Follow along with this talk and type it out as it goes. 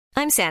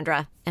I'm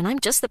Sandra, and I'm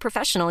just the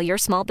professional your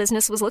small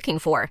business was looking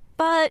for.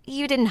 But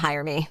you didn't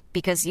hire me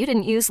because you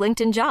didn't use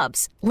LinkedIn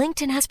Jobs.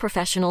 LinkedIn has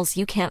professionals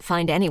you can't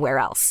find anywhere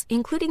else,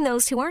 including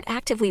those who aren't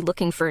actively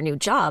looking for a new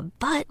job,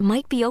 but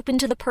might be open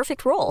to the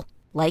perfect role,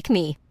 like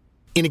me.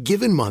 In a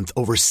given month,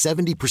 over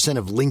 70%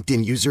 of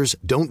LinkedIn users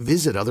don't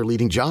visit other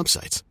leading job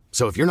sites.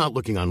 So if you're not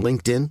looking on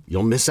LinkedIn,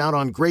 you'll miss out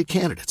on great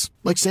candidates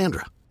like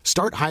Sandra.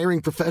 Start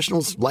hiring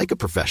professionals like a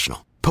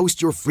professional.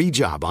 Post your free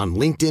job on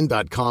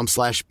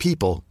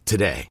linkedin.com/people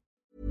today.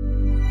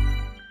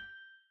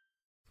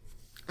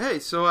 Hey,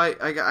 so I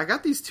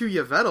got these two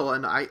Yveltal,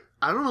 and I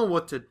don't know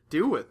what to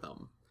do with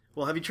them.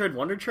 Well, have you tried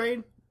Wonder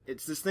Trade?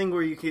 It's this thing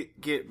where you could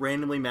get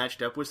randomly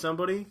matched up with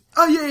somebody.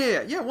 Oh,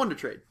 yeah, Wonder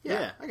Trade.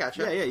 Yeah, I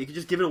gotcha. Yeah, you can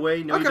just give it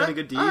away, know you've done a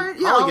good deed. All right,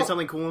 Probably get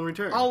something cool in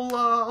return.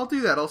 I'll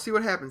do that. I'll see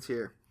what happens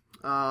here.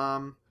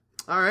 All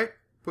right,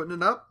 putting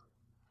it up.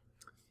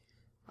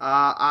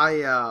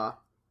 I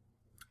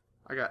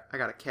got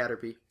a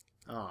Caterpie.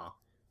 Oh.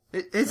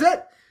 Is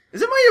that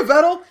my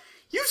Yveltal?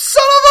 You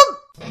son of a...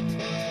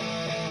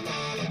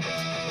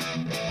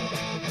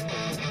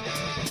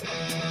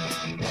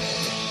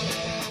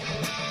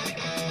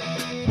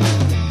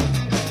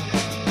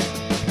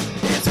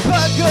 It's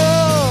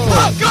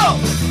Puckle!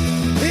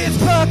 It's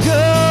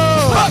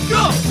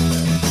Puckle!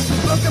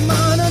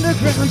 Pokemon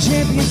Underground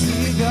Champions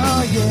League,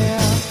 oh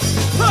yeah!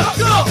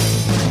 Puckle!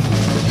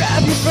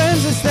 Grab your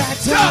friends, it's that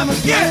time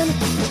again!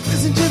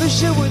 Listen to the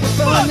show where the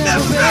fun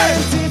never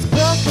ends! It's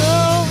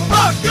Puckle!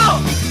 Oh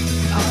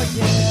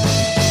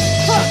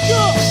yeah!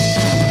 Puckle!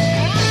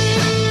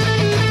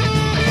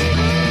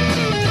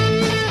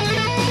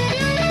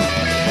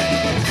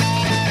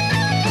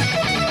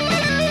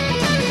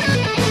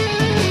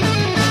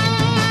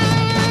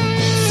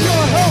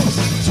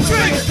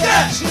 Drink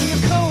that! She your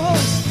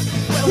co-host.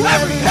 Well,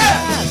 every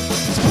hat.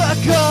 It's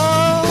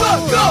Puckle!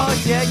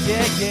 Oh, yeah.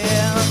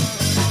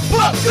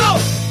 Puckle!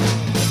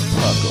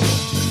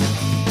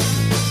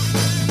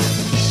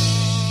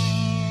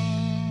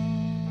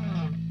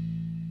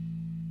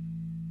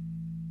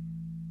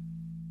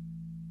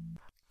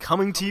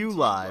 Coming to you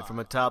live from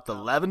atop the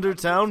Lavender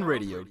Town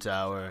Radio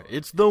Tower,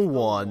 it's the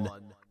one,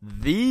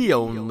 the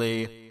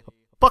only,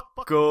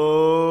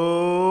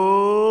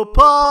 Puckle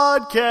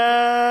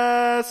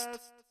Podcast!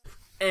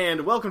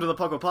 And welcome to the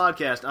Puckle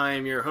Podcast. I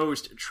am your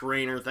host,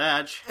 Trainer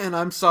Thatch. And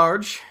I'm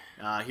Sarge.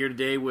 Here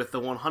today with the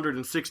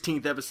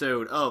 116th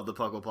episode of the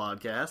Puckle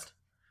Podcast.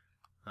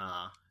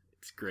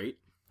 It's great.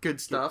 Good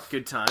stuff.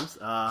 Good times.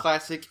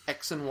 Classic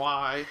X and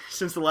Y.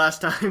 Since the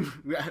last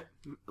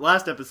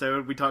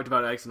episode, we talked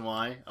about X and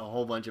Y, a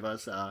whole bunch of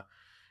us.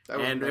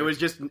 And it was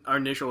just our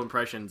initial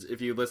impressions. If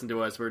you listen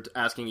to us, we're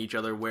asking each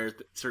other where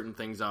certain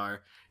things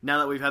are. Now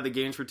that we've had the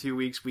games for 2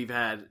 weeks, we've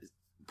had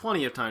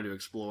plenty of time to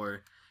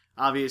explore.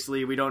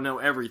 Obviously, we don't know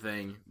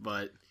everything,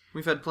 but...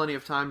 We've had plenty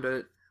of time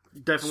to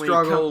definitely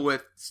struggle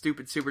with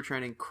stupid super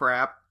training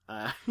crap.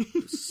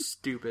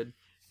 Stupid.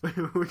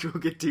 Which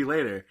we'll get to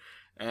later.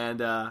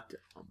 And,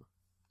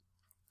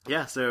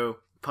 yeah, so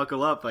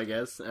puckle up, I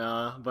guess.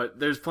 But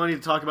there's plenty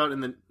to talk about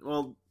in the...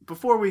 Well,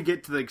 before we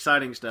get to the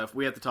exciting stuff,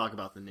 we have to talk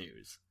about the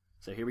news.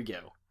 So here we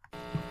go.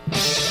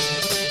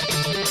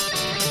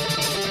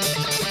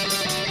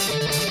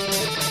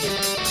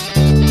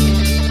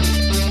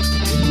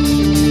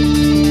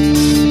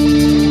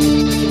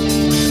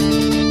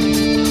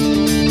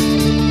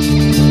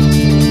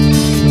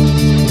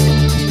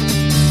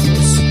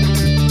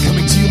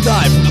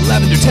 Live from the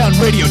Lavender Town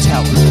Radio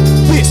Tower.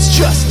 This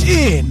just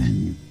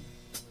in.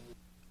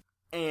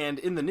 And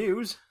in the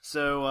news,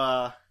 so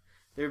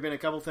there have been a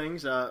couple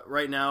things.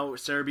 Right now,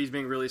 Cerebee's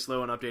being really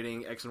slow on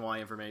updating X and Y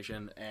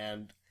information,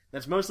 and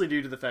that's mostly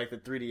due to the fact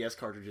that 3DS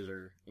cartridges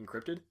are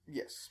encrypted.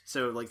 Yes.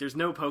 So, like, there's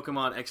no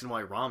Pokemon X and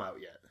Y ROM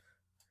out yet.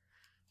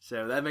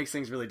 So that makes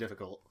things really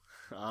difficult.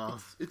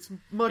 It's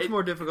much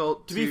more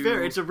difficult to be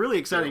fair, it's a really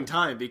exciting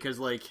time because,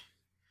 like,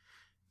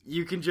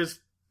 you can just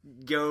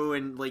go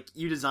and, like,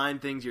 you design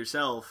things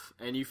yourself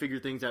and you figure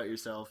things out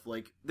yourself.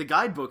 Like, the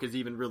guidebook is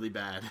even really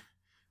bad.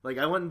 Like,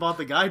 I went and bought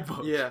the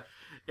guidebook. Yeah.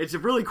 It's a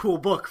really cool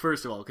book,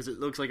 first of all, because it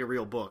looks like a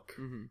real book.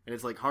 Mm-hmm. And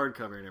it's, like,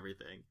 hardcover and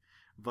everything.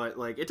 But,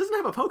 like, it doesn't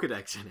have a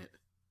Pokedex in it.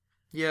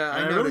 Yeah,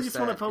 I really just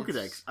want a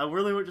Pokedex. I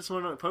really just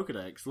want a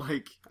Pokedex.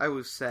 Like, I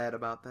was sad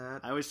about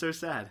that. I was so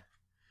sad.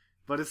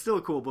 But it's still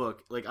a cool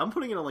book. Like, I'm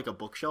putting it on, like, a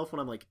bookshelf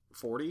when I'm, like,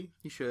 40.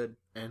 You should.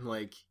 And,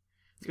 like,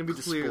 it's gonna be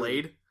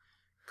displayed.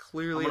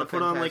 Clearly a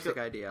fantastic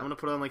idea. I'm gonna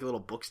put on, like, a little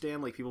book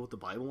stand, like people with the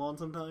Bible on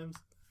sometimes.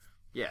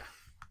 Yeah.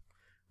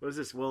 What is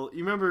this? Well,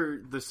 you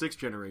remember the 6th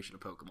generation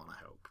of Pokemon, I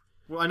hope.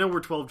 Well, I know we're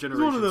 12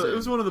 generations in. It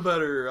was one of the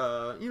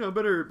better,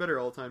 better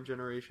all-time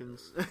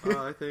generations,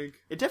 I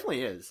think. It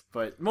definitely is,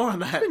 but more on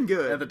that been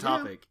good. at the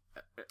topic.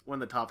 Yeah. When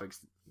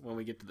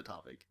we get to the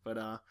topic. But,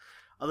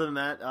 other than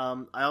that,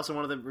 I also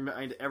wanted to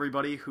remind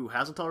everybody who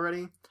hasn't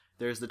already,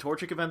 there's the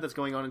Torchic event that's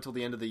going on until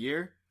the end of the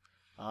year.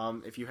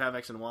 If you have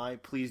X and Y,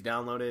 please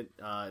download it.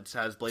 It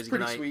has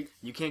Blazikenite. Sweet.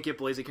 You can't get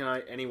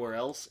Blazikenite anywhere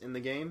else in the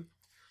game.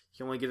 You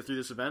can only get it through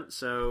this event,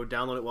 so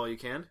download it while you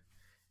can.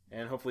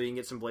 And hopefully you can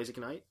get some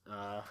Blazikenite.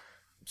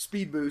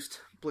 Speed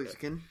boost.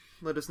 Blaziken.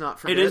 Let us not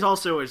forget. It is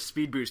also a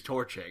speed boost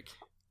Torchic,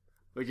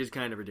 which is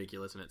kind of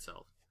ridiculous in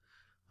itself.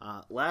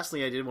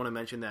 Lastly, I did want to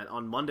mention that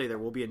on Monday there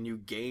will be a new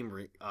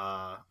game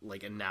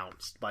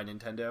announced by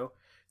Nintendo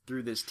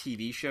through this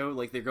TV show.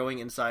 Like, they're going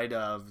inside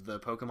of the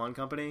Pokemon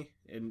Company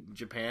in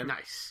Japan.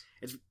 Nice.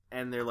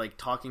 And they're like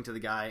talking to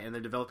the guy, and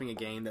they're developing a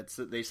game that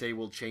they say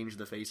will change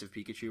the face of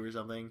Pikachu or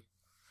something.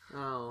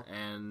 Oh,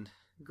 and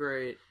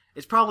great.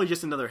 It's probably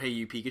just another Hey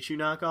You Pikachu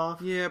knockoff.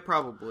 Yeah,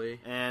 probably.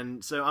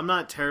 And so I'm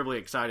not terribly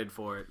excited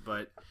for it,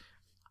 but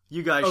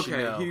you guys should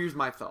know. Okay, here's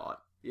my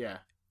thought. Yeah.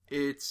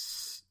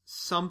 It's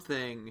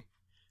something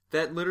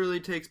that literally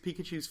takes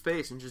Pikachu's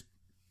face and just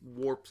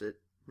warps it.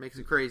 Makes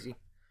it crazy.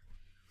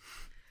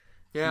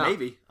 Yeah.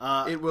 Maybe.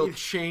 It will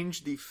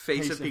change the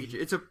face of Pikachu.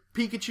 It's a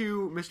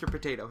Pikachu Mr.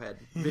 Potato Head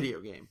video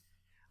game.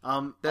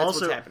 That's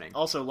what's happening.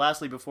 Also,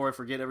 lastly, before I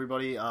forget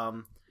everybody,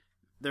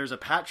 there's a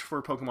patch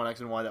for Pokemon X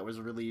and Y that was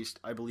released,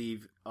 I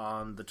believe,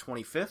 on the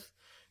 25th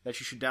that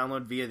you should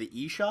download via the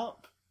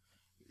eShop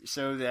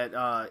so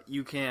that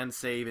you can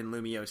save in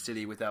Lumio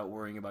City without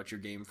worrying about your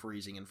game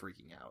freezing and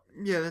freaking out.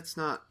 Yeah, that's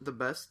not the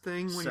best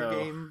thing when your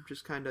game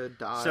just kind of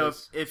dies. So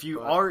if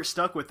you are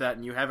stuck with that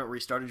and you haven't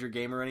restarted your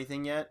game or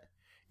anything yet,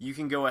 you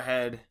can go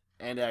ahead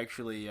and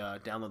actually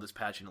download this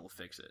patch and it'll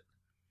fix it.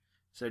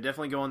 So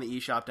definitely go on the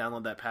eShop,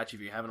 download that patch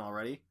if you haven't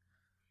already.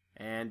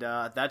 And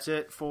that's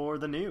it for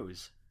the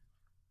news.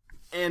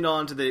 And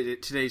on to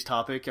today's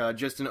topic,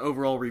 just an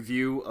overall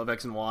review of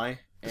X and Y.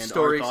 And the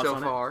story our thoughts so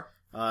on far.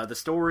 The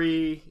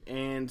story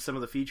and some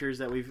of the features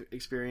that we've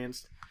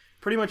experienced.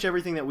 Pretty much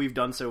everything that we've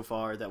done so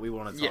far that we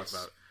want to talk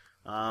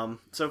about.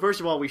 So first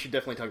of all, we should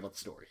definitely talk about the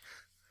story.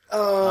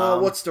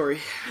 What story?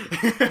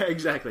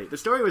 Exactly. The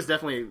story was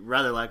definitely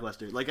rather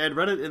lackluster. Like, I'd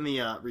read it in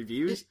the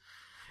reviews,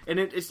 and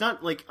it's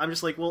not like, I'm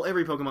just like, well,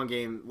 every Pokemon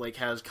game, like,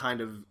 has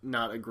kind of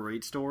not a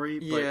great story,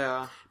 but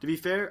yeah. To be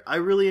fair, I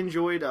really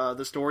enjoyed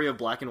the story of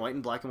Black and White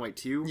and Black and White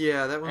 2.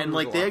 Yeah, that one and,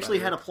 was like, a they lot actually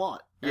better. had a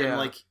plot. Yeah. And,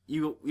 like,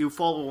 you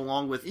follow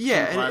along with Team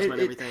Plasma and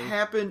it everything.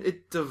 happened,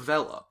 it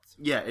developed.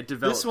 Yeah, it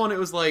developed. This one, it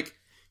was like,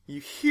 you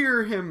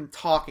hear him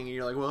talking, and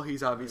you're like, well,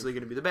 he's obviously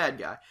going to be the bad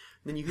guy.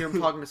 Then you hear him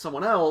talking to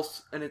someone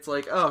else, and it's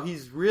like, oh,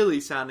 he's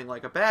really sounding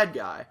like a bad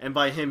guy. And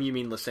by him, you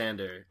mean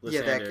Lysander.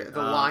 Yeah, the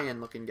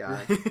lion-looking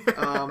guy.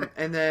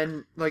 And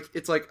then, like,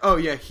 it's like, oh,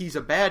 yeah, he's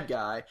a bad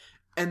guy.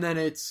 And then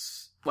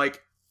it's,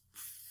 like,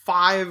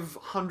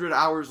 500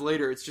 hours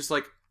later, it's just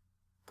like,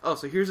 oh,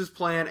 so here's his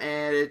plan,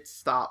 and it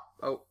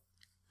stopped. Oh.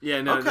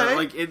 Yeah, no, okay.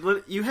 like,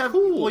 you have,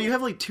 cool. Well, you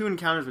have, like, 2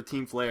 encounters with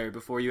Team Flare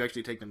before you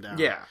actually take them down.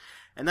 Yeah.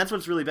 And that's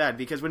what's really bad,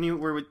 because when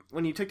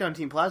you took down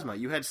Team Plasma,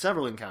 you had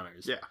several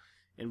encounters. Yeah.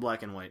 In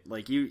Black and White.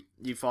 Like, you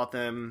fought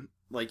them,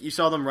 like, you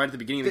saw them right at the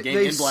beginning of the game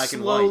they in Black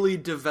and White. They slowly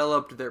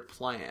developed their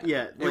plan.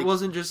 Yeah. It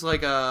wasn't just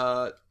like,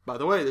 by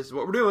the way, this is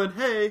what we're doing,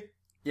 hey.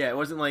 Yeah, it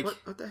wasn't like...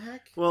 What the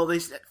heck? Well, they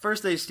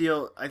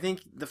steal... I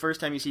think the first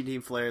time you see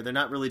Team Flare, they're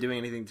not really doing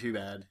anything too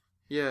bad.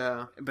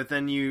 Yeah. But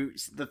then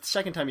the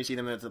second time you see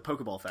them at the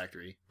Pokeball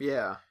Factory.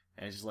 Yeah.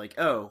 And it's just like,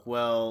 oh,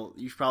 well,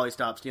 you should probably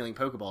stop stealing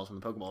Pokeballs from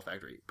the Pokeball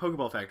Factory.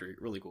 Pokeball Factory,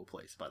 really cool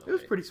place, by the way. It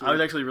was pretty sweet. I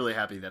was actually really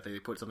happy that they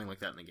put something like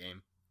that in the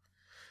game.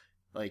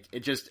 Like, it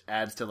just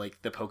adds to,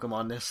 like, the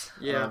Pokemon-ness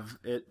of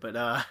it, but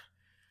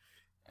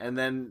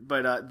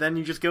then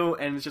you just go,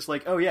 and it's just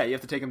like, oh yeah, you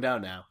have to take him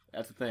down now.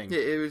 That's the thing. Yeah,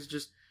 it was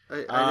just...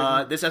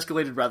 this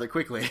escalated rather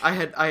quickly. I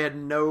had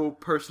no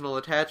personal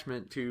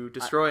attachment to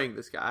destroying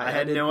this guy. I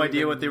had no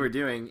idea what they were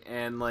doing,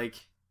 and, like,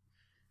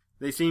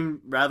 they seemed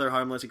rather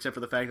harmless, except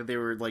for the fact that they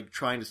were, like,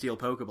 trying to steal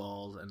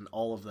Pokeballs, and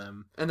all of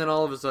them. And then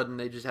all of a sudden,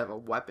 they just have a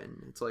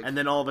weapon. It's like... And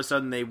then all of a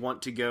sudden, they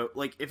want to go...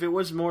 Like, if it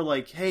was more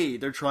like, hey,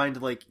 they're trying to,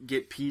 like,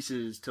 get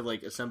pieces to,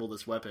 like, assemble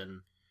this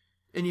weapon.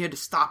 And you had to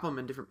stop them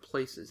in different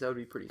places. That would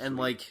be pretty sweet. And,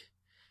 like...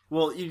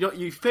 Well,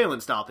 you fail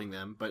in stopping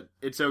them, but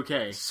it's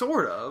okay.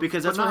 Sort of.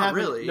 Because that's but what not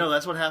happened... really. No,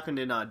 that's what happened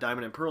in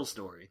Diamond and Pearl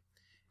story.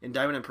 In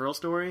Diamond and Pearl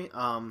story,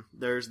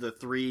 there's the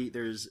 3...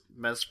 There's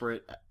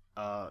Mesprit,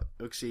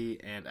 Uxie,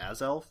 and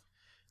Azelf.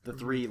 The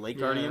 3 Lake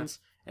Guardians.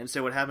 And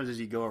so what happens is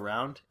you go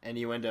around, and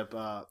you end up...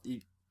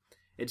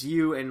 it's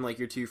you and, like,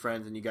 your 2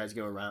 friends, and you guys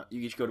go around...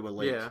 You each go to a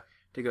lake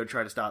to go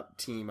try to stop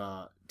Team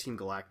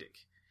Galactic.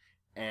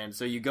 And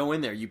so you go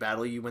in there, you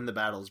battle, you win the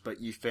battles, but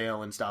you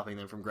fail in stopping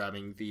them from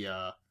grabbing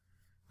the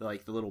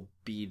little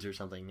beads or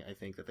something, I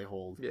think, that they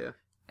hold. Yeah.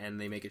 And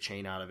they make a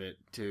chain out of it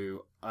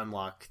to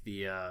unlock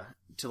the...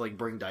 to, like,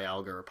 bring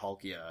Dialga or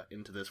Palkia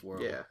into this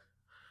world. Yeah.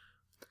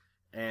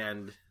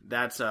 And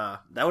that's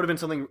that would have been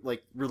something,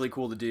 like, really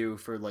cool to do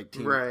for, like,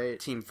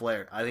 Team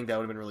Flare. I think that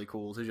would have been really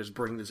cool to just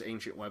bring this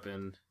ancient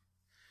weapon.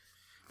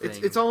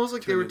 It's almost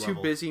like they were too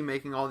busy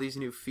making all these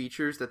new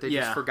features that they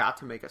just forgot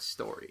to make a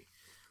story.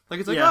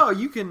 Like, it's like, oh,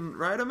 you can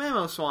ride a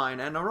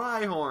Mamoswine and a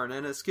Rhyhorn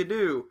and a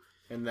Skidoo.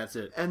 And that's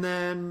it. And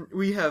then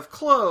we have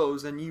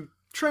clothes and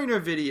trainer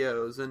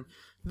videos and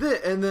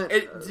then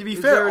to be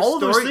fair, all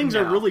of those things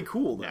are really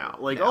cool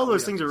though. All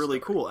those things are really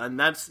cool, and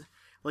that's,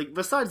 like,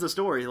 besides the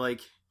story,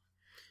 like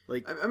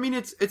I mean,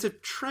 it's a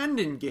trend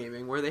in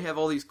gaming where they have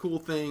all these cool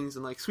things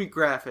and, like, sweet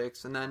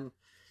graphics, and then,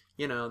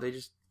 you know, they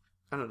just,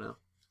 I don't know.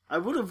 I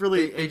would have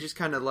really. They just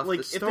kind of left like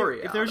the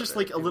story. If there was just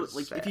like a little,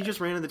 like sad. if you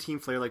just ran into Team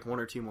Flare like 1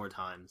 or 2 more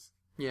times,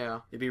 yeah,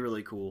 it'd be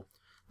really cool.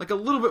 Like a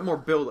little bit more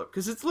build up,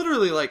 because it's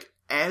literally like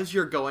as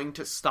you're going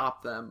to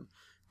stop them,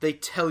 they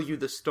tell you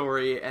the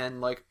story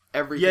and like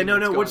everything. That's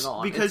going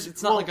on. Because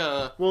it's not like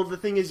a. Well, the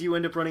thing is, you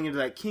end up running into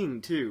that king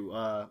too.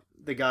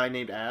 The guy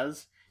named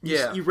Az.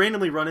 Yeah, you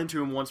randomly run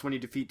into him once when you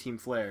defeat Team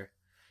Flare.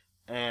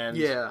 And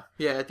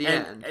at the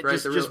end, right?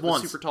 Just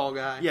once, the super tall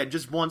guy. Yeah,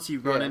 just once you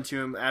run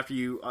into him after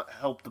you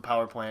help the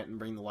power plant and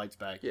bring the lights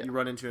back. Yeah. You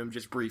run into him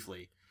just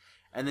briefly,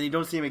 and then you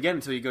don't see him again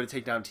until you go to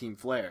take down Team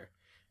Flare.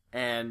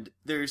 And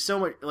there's so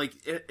much like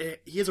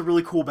he has a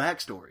really cool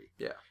backstory.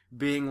 Yeah,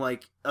 being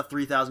like a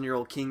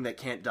 3,000-year-old king that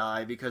can't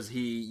die because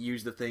he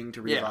used the thing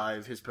to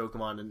revive his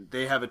Pokemon, and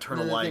they have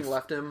eternal life. The thing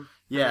left him.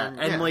 Yeah,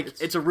 and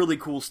it's a really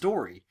cool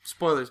story.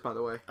 Spoilers, by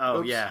the way. Oh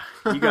Oops. yeah,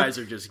 you guys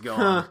are just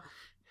gone.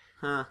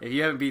 If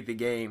you haven't beat the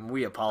game,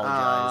 we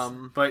apologize.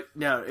 But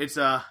no, it's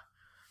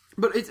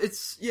But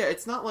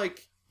it's not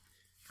like,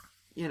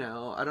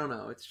 I don't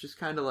know. It's just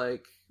kind of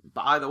like,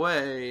 by the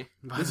way,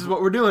 this is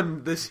what we're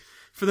doing. This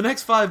for the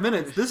next 5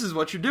 minutes. This is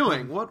what you're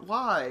doing. What?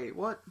 Why?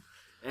 What?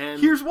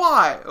 And here's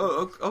why.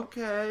 Oh,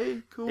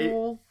 okay,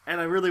 cool. And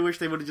I really wish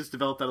they would have just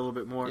developed that a little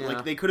bit more. Yeah.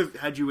 Like they could have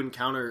had you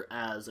encounter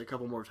Az a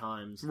couple more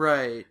times,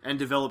 right? And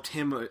developed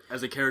him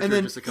as a character, and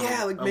then, just a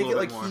couple. Like a make it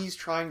like more. he's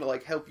trying to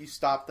like help you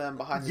stop them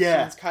behind the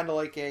scenes, kind of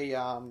like a.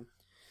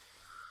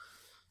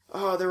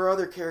 Oh, there were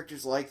other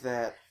characters like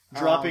that.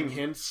 Dropping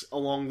hints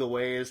along the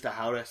way as to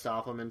how to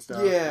stop them and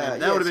stuff. Yeah,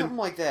 and that would have something been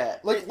like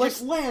that. Like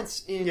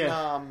Lance in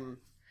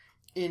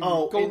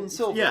Gold and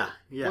Silver.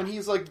 Yeah. When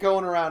he's like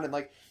going around and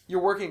like you're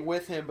working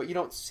with him, but you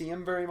don't see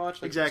him very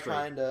much. Like, exactly. He's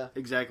trying to...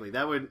 Exactly.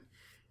 That would.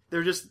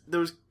 They're just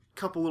those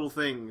couple little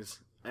things,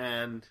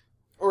 and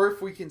or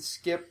if we can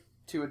skip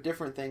to a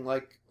different thing,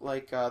 like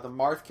the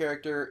Marth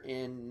character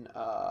in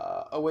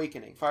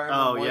Awakening, Fire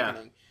Emblem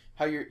Awakening.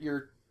 How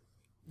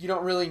you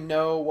don't really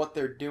know what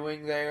they're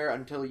doing there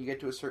until you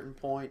get to a certain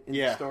point in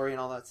the story and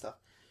all that stuff.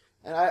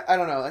 And I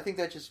don't know. I think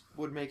that just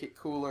would make it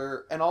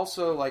cooler, and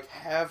also like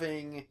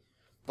having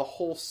the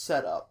whole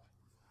setup.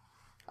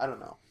 I don't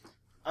know.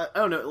 I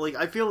don't know. Like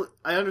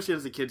I understand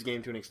it's a kids'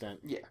 game to an extent.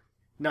 Yeah.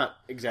 Not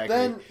exactly.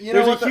 Then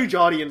there's a huge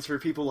audience for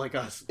people like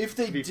us. If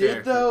they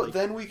did, though,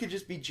 then we could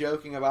just be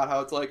joking about how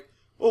it's like,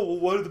 oh, well,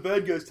 why did the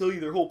bad guys tell you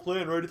their whole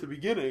plan right at the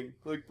beginning?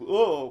 Like,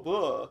 oh,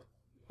 blah.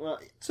 Well,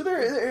 so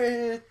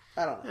they're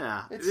I don't know.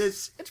 Yeah,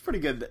 it's pretty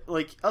good.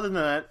 Like, other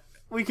than that,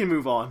 we can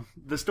move on.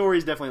 The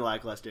story's definitely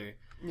lackluster.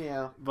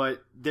 Yeah.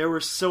 But there were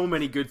so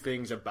many good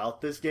things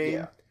about this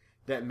game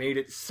that made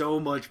it so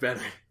much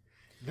better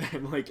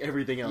than, like,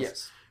 everything else.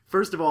 Yes.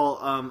 First of all,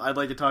 I'd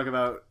like to talk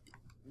about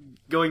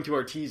going to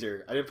our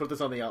teaser. I didn't put this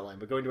on the outline,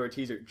 but going to our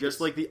teaser,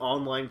 just like the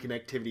online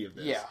connectivity of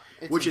this. Yeah,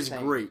 which insane.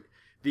 is great.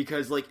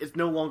 Because, like, it's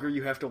no longer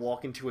you have to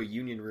walk into a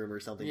union room or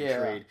something to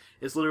trade.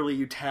 It's literally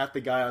you tap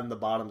the guy on the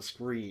bottom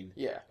screen.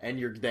 Yeah. And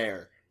you're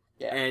there.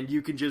 Yeah. And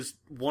you can just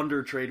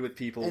wonder trade with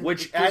people. And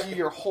which it gives you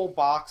your whole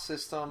box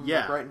system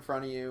like, right in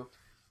front of you.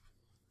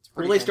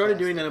 Well, they started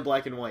doing that in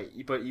black and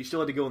white, but you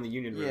still had to go in the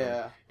union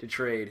room to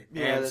trade.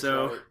 Yeah, and that's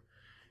so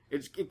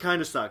right. it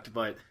kind of sucked,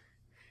 but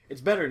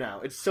it's better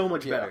now. It's so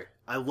much better.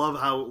 I love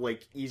how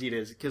like easy it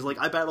is because like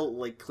I battle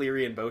like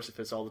Cleary and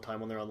Bocephus all the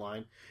time when they're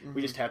online. Mm-hmm.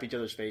 We just tap each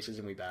other's faces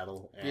and we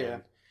battle.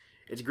 And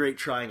it's great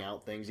trying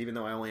out things, even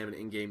though I only have an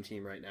in-game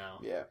team right now.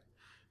 Yeah,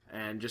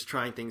 and just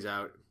trying things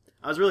out.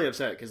 I was really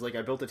upset because like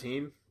I built a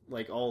team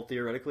like all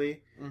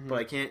theoretically, but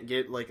I can't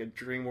get like a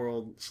Dream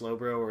World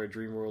Slowbro or a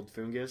Dream World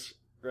Fungus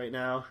right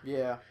now.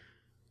 Yeah,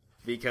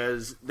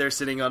 because they're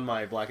sitting on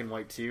my black and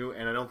white too,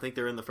 and I don't think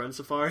they're in the Friend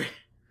Safari.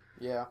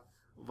 Yeah.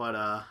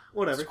 But,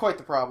 whatever. It's quite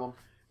the problem.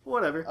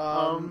 Whatever.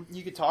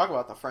 You could talk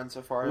about the Friend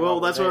Safari. Well,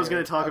 that's what I was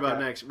going to talk about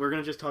next. We're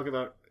going to just talk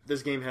about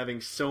this game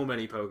having so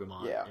many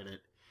Pokemon in it.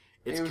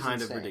 It's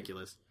kind of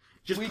ridiculous.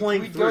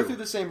 We'd go through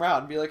the same route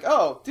and be like,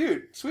 oh,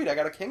 dude, sweet, I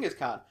got a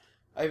Kangaskhan.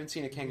 I haven't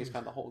seen a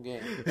Kangaskhan the whole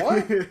game.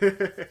 What?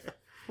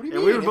 What do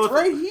you mean? It's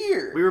right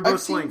here. We were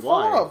both playing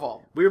Y. 4 of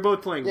them. We were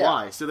both playing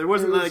Y, so there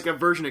wasn't like a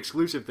version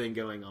exclusive thing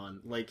going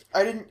on. Like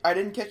I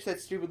didn't catch that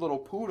stupid little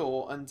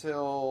poodle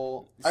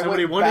until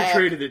somebody Wonder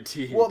traded it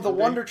to you. Well, the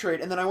Wonder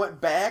Trade, and then I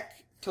went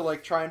back to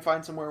like try and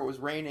find somewhere it was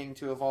raining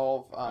to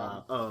evolve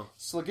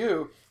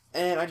Sliggoo,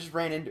 and I just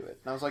ran into it,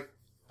 and I was like,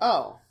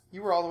 oh,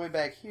 you were all the way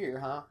back here,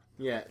 huh?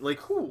 Yeah, like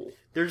cool.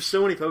 There's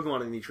so many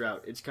Pokemon in each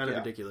route. It's kind of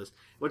ridiculous.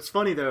 What's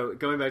funny though,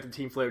 going back to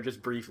Team Flare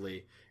just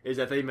briefly, is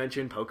that they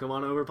mentioned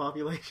Pokemon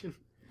overpopulation.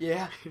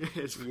 Yeah.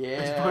 it's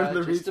part of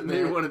the reason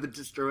they wanted to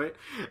destroy it.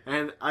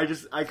 And I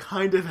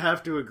kind of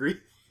have to agree.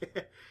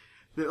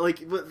 Like,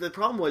 the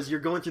problem was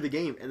you're going through the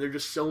game and there are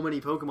just so many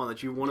Pokemon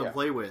that you want to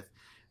play with.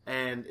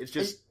 And it's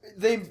just...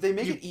 They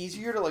make it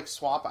easier to, like,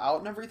 swap out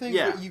and everything,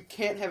 but you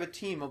can't have a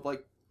team of,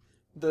 like,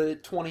 the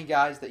 20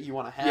 guys that you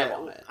want to have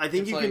on it. I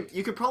think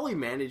you could probably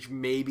manage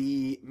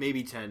maybe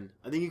 10.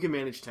 I think you can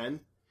manage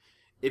 10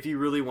 if you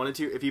really wanted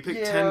to. If you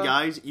pick 10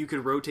 guys, you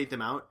could rotate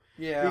them out.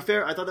 Yeah. To be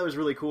fair, I thought that was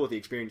really cool with the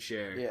experience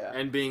share. Yeah.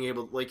 And being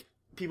able, like,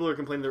 people are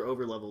complaining they're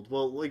over-leveled.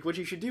 Well, like, what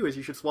you should do is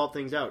you should swap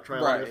things out, try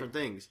a lot Right. of different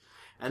things.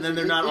 And then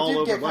they're not all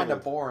over-leveled. It did get kind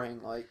of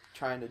boring, like,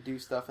 trying to do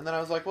stuff. And then I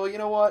was like, well, you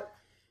know what?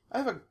 I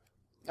have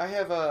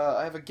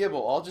a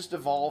Gibble. I'll just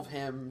evolve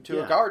him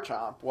to a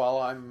Garchomp while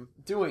I'm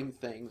doing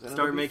things. And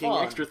start making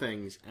fun. extra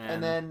things.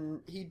 And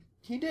then he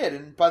did.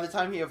 And by the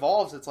time he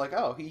evolves, it's like,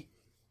 oh,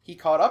 he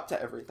caught up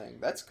to everything.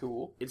 That's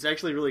cool. It's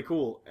actually really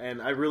cool,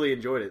 and I really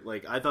enjoyed it.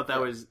 Like, I thought that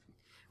was...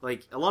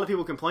 Like, a lot of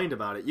people complained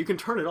about it. You can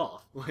turn it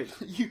off. Like,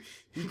 you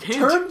can't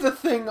turn the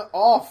thing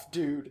off,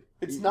 dude.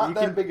 It's not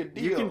that big a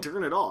deal. You can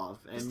turn it off.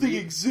 And this thing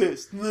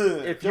exists.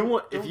 If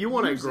you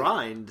want to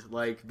grind,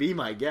 like, be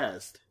my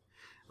guest.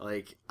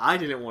 Like, I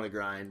didn't want to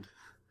grind.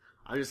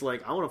 I'm just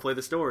like, I want to play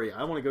the story.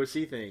 I want to go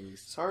see things.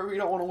 Sorry, we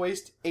don't want to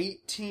waste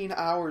 18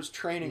 hours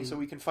training so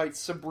we can fight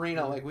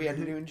Sabrina like we had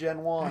to do in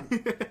Gen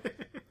 1.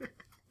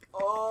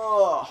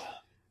 Oh.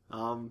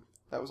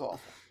 That was awful.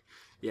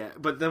 Yeah,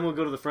 but then we'll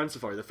go to the Friend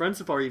Safari. The Friend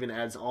Safari even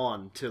adds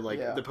on to, like,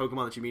 the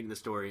Pokemon that you meet in the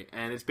story,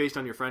 and it's based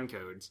on your friend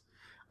codes.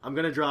 I'm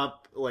going to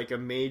drop, like, a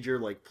major,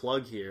 like,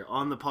 plug here.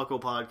 On the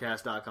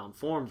PucklePodcast.com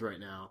forums right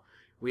now,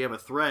 we have a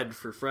thread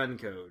for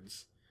friend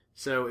codes.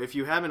 So if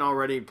you haven't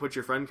already put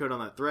your friend code on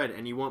that thread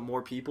and you want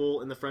more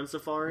people in the Friend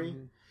Safari,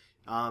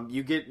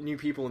 you get new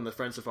people in the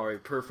Friend Safari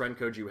per friend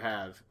code you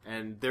have,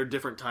 and they're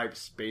different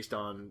types based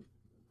on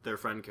their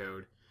friend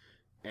code.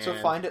 And so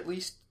find at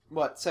least...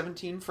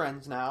 17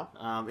 friends now?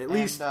 At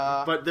least,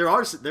 but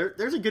there's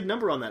a good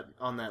number on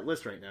that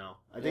list right now.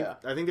 I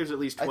think there's at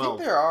least 12. I think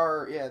there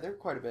are, there are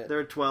quite a bit. There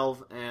are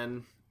 12,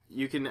 and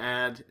you can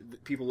add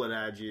people that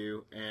add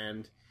you,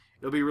 and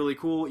it'll be really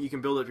cool. You can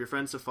build up your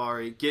Friend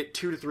Safari, get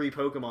 2 to 3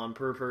 Pokemon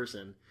per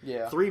person.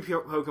 Yeah. 3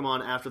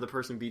 Pokemon after the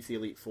person beats the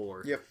Elite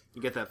Four. Yep.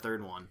 You get that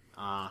third one.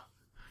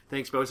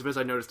 Thanks, Bocephus.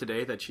 I noticed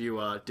today that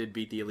you did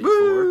beat the Elite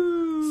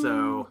Four,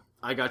 so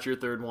I got your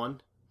third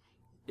one.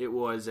 It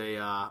was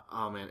it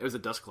was a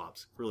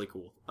Dusclops. Really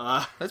cool.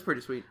 That's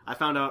pretty sweet. I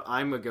found out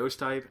I'm a ghost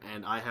type,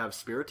 and I have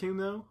Spiritomb,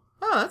 though.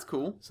 Oh, that's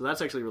cool. So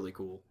that's actually really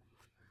cool.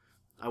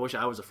 I wish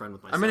I was a friend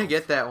with myself. I'm going to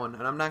get that one,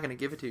 and I'm not going to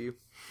give it to you.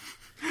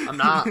 I'm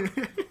not.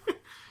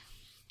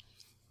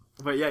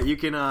 But yeah, you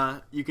can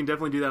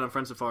definitely do that on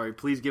Friend Safari.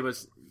 Please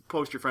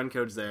post your friend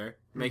codes there.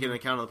 Make an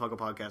account on the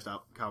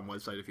PucklePodcast.com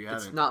website if you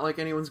haven't. It's not like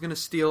anyone's going to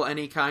steal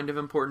any kind of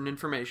important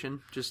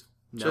information. Just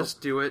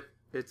do it.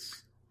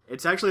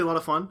 It's actually a lot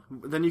of fun.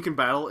 Then you can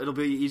battle. It'll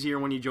be easier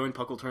when you join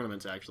Puckle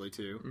tournaments, actually,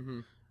 too.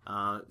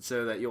 Mm-hmm.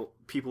 So that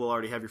people will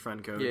already have your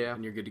friend code,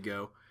 and you're good to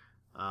go.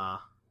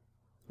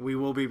 We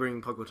will be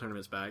bringing Puckle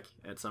tournaments back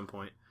at some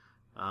point.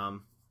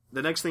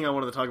 The next thing I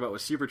wanted to talk about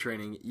was super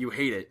training. You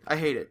hate it. I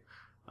hate it.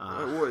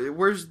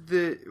 Where's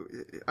the...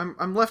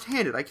 I'm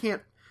left-handed. I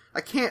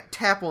can't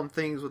tap on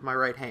things with my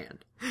right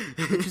hand.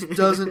 It just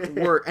doesn't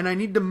work. And I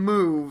need to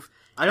move...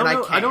 I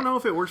don't know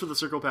if it works with the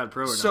Circle Pad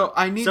Pro or not. So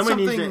I need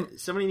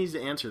somebody needs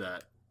to answer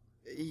that.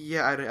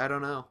 Yeah, I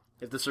don't know.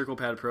 If the Circle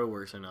Pad Pro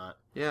works or not.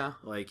 Yeah.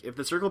 Like, if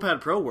the Circle Pad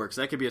Pro works,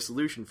 that could be a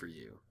solution for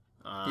you.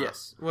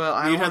 Yes.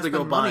 Well, you'd have to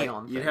go buy.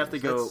 You'd have to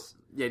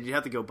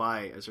go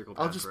buy a Circle Pad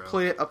Pro. I'll just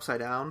play it upside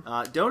down.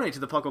 Donate to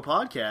the Puckle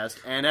Podcast,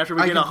 and after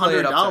we get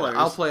 $100,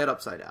 I'll play it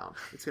upside down.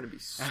 It's gonna be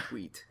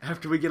sweet.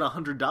 After we get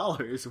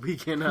 $100, we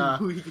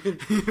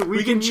can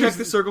we can check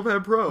the Circle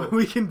Pad Pro.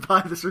 We can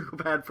buy the Circle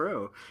Pad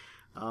Pro.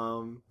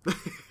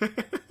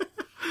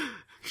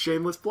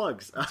 Shameless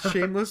plugs.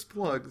 Shameless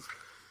plugs.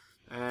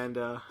 And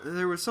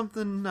there was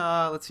something.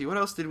 Let's see. What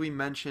else did we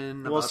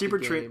mention? Well, about super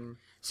training.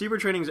 Super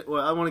training's.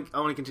 Well, I want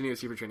to continue with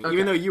super training,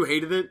 even though you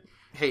hated it.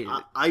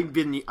 I've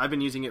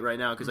been using it right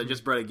now because I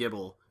just bred a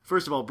Gibble.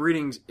 First of all,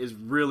 breeding is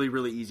really,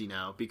 really easy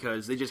now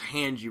because they just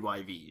hand you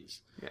IVs.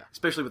 Yeah.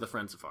 Especially with the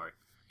Friend Safari,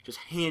 just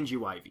hand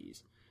you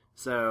IVs.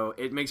 So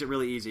it makes it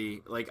really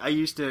easy. Like I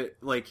used to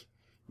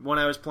when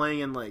I was playing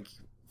in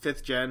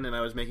 5th gen and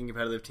I was making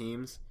competitive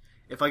teams.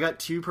 If I got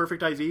 2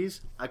 perfect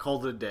IVs, I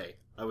called it a day.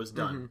 I was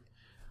done. Mm-hmm.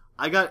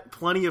 I got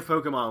plenty of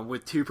Pokemon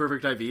with 2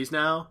 perfect IVs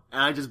now,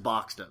 and I just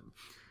boxed them.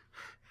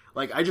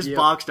 I just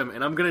boxed them,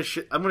 and I'm gonna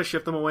ship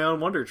them away on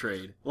Wonder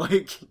Trade.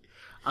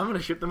 I'm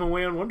gonna ship them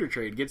away on Wonder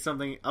Trade. Get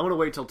something. I want to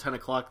wait till 10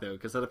 o'clock though,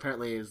 because that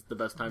apparently is the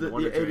best time to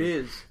Wonder Trade. It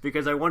is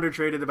because I Wonder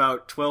Traded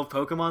about 12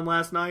 Pokemon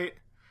last night,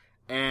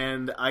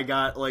 and I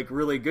got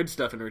really good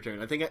stuff in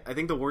return. I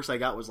think the worst I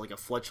got was a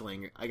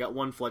Fletchling. I got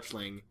 1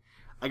 Fletchling.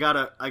 I got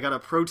a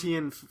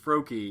Protean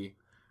Froakie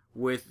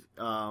with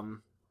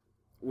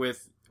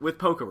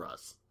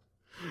Pokerus.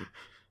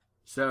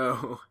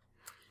 So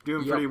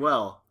doing pretty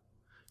well.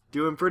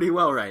 Doing pretty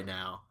well right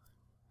now.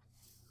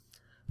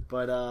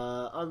 But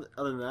other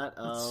than that,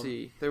 let's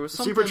see. There was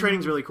something super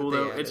training's really cool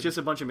though. It's just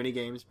a bunch of mini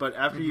games, but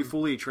after you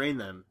fully train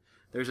them,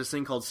 there's this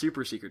thing called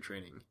super secret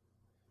training.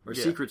 Or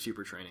secret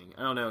super training.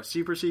 I don't know.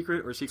 Super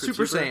secret or secret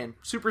super Saiyan.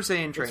 Super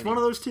Saiyan training. It's one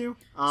of those two.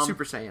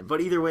 Super Saiyan.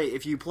 But either way,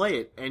 if you play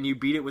it and you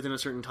beat it within a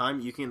certain time,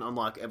 you can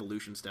unlock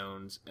evolution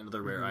stones and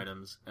other rare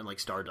items and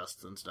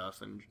stardusts and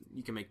stuff, and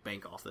you can make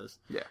bank off this.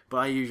 Yeah. But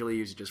I usually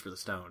use it just for the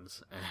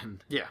stones,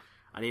 and yeah,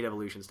 I need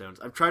evolution stones.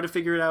 I've tried to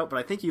figure it out, but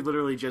I think you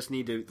literally just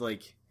need to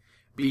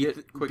beat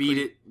it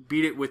quickly.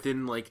 Beat it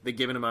within like the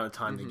given amount of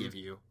time they give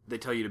you. They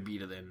tell you to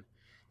beat it in.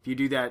 If you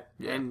do that,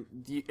 and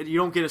you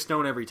don't get a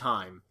stone every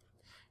time.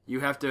 You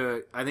have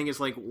to. I think it's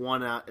like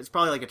it's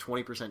probably like a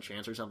 20%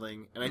 chance or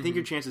something. And I think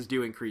your chances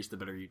do increase the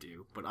better you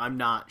do. But I'm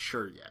not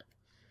sure yet.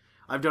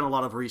 I've done a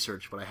lot of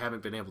research, but I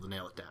haven't been able to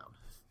nail it down.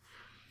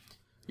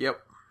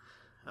 Yep.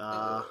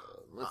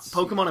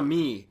 Pokemon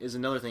Ami is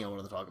another thing I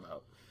wanted to talk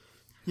about.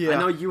 Yeah. I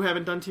know you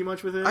haven't done too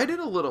much with it. I did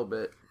a little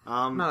bit.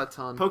 Not a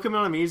ton.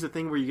 Pokemon Ami is the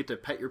thing where you get to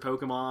pet your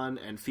Pokemon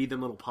and feed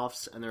them little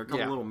puffs, and there are a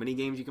couple little mini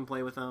games you can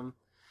play with them.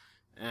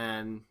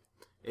 And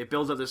it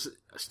builds up this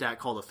stat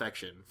called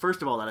Affection.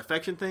 First of all, that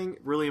Affection thing,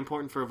 really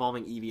important for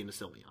evolving Eevee into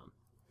Sylveon.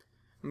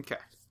 Okay.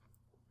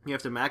 You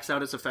have to max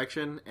out its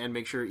Affection and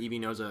make sure Eevee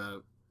knows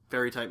a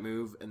Fairy-type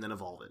move, and then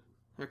evolve it.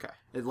 Okay.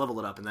 Level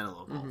it up, and then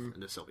it'll evolve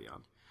into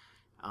Sylveon.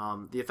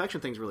 The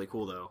Affection thing's really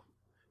cool, though,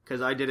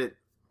 because I did it.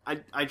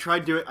 I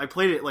tried to do it. I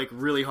played it like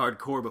really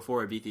hardcore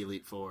before I beat the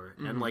Elite Four,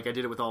 and like I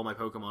did it with all my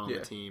Pokemon on the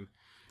team,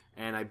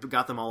 and I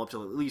got them all up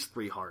to at least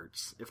 3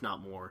 hearts, if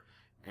not more.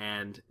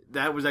 And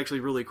that was actually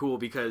really cool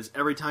because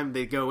every time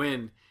they go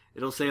in,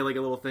 it'll say like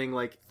a little thing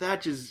like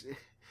Thatch's.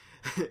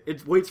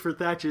 It waits for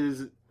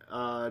Thatch's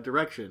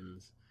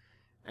directions,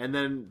 and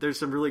then there's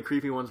some really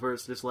creepy ones where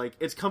it's just like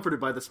it's comforted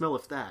by the smell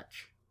of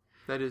Thatch.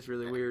 That is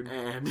really weird.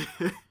 And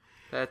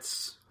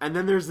and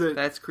then there's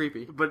that's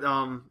creepy. But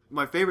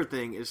my favorite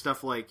thing is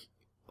stuff like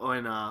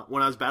when I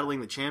was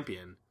battling the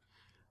champion,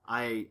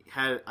 I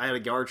had a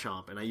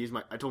Garchomp, and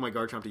I told my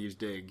Garchomp to use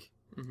Dig,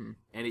 and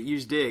it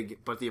used Dig,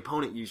 but the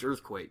opponent used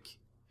Earthquake,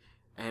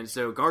 and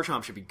so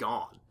Garchomp should be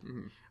gone.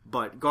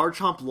 But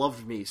Garchomp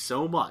loved me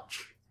so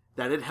much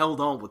that it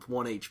held on with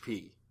 1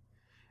 HP,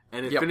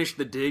 and it finished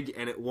the Dig,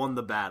 and it won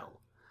the battle.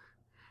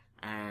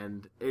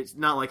 And it's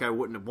not like I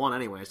wouldn't have won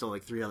anyway. I still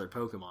like 3 other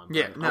Pokemon.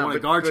 Yeah, I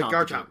wanted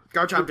Garchomp.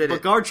 Garchomp did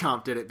it. But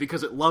Garchomp did it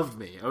because it loved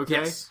me. Okay.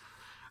 Yes.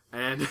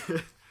 And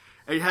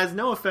it has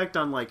no effect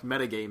on like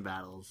metagame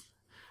battles.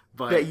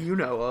 But that you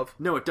know of.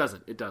 No, it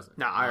doesn't. It doesn't.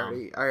 No, I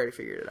already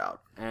figured it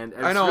out. And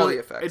I know all the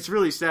effects. It's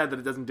really sad that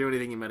it doesn't do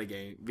anything in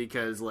metagame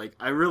because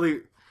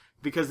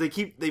because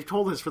they've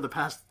told us for the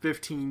past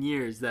 15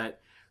 years that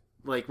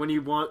like when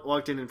you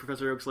walked in and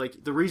Professor Oak's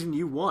like the reason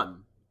you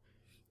won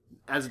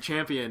as a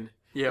champion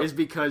is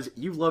because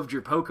you loved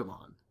your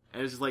Pokemon.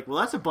 And it's just like, well,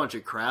 that's a bunch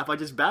of crap. I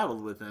just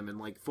battled with them and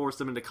like forced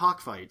them into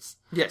cockfights.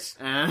 Yes.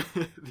 And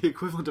the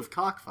equivalent of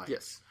cockfights.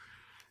 Yes.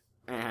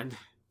 And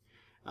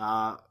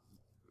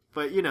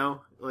but you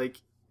know,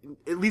 like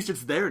at least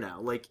it's there now.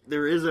 Like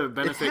there is a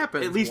benefit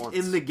at least once.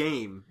 In the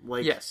game.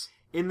 Like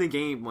in the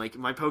game, like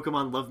my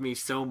Pokemon love me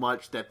so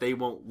much that they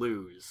won't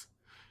lose.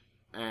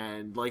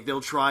 And like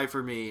they'll try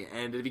for me,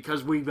 and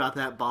because we got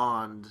that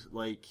bond,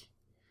 like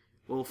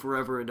we'll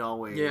forever and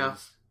always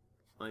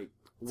like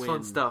win.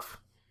 Fun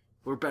stuff.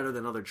 We're better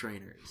than other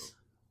trainers.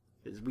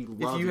 We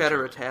love if you had a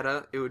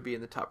Rattata, it would be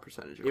in the top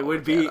percentage of it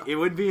would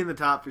be in the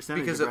top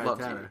percentage because of it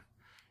loves you.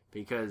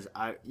 Because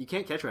you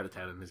can't catch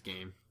Rattata in this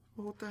game.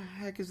 Well, what the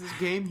heck is this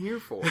game here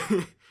for?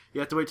 You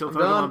have to wait till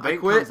Pokemon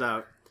Bank comes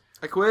out.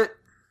 I quit.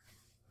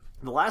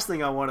 The last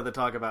thing I wanted to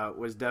talk about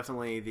was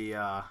definitely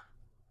I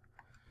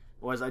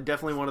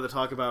definitely wanted to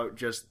talk about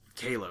just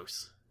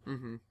Kalos.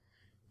 Mm-hmm.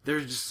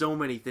 There's just so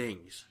many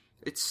things.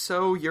 It's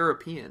so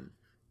European.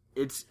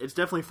 It's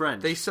definitely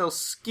French. They sell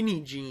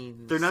skinny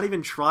jeans. They're not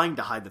even trying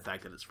to hide the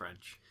fact that it's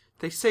French.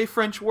 They say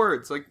French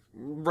words, like,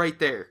 right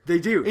there. They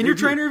do. In your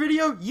trainer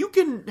video, you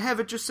can have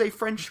it just say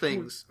French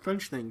things.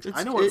 French things.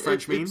 I know what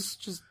French means. It's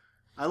just,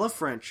 I love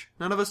French.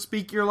 None of us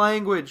speak your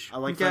language. I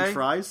like French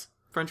fries.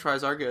 French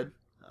fries are good.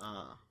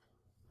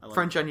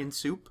 French onion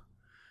soup.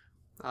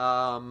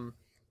 Baguettes.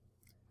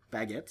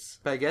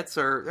 Baguettes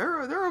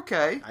are they're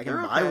okay. I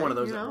can buy one of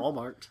those at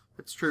Walmart.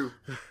 It's true.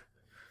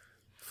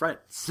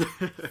 France.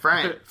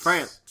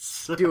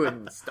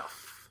 Doing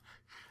stuff.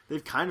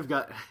 They've kind of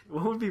got.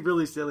 What would be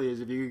really silly is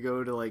if you could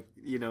go to like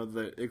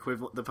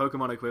the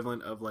Pokemon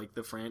equivalent of like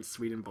the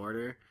France-Sweden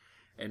border,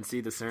 and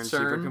see the CERN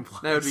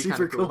that would be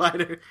Super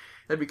Collider.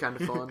 That'd be kind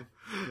of fun.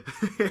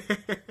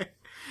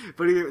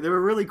 But there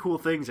were really cool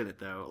things in it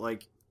though.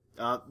 Like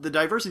the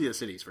diversity of the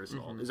cities, first of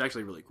all, is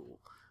actually really cool.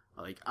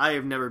 Like I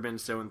have never been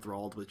so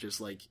enthralled with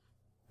just like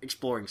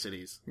exploring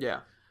cities.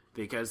 Yeah,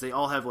 because they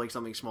all have like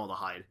something small to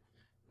hide.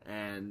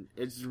 And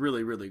it's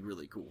really, really,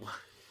 really cool.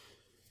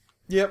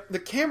 Yep, the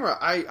camera.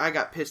 I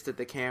got pissed at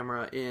the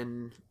camera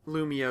in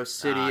Lumio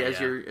City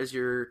as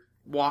you're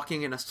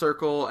walking in a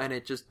circle, and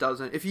it just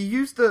doesn't. If you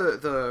use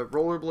the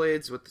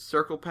rollerblades with the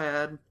circle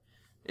pad,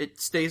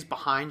 it stays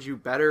behind you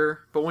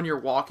better. But when you're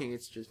walking,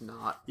 it's just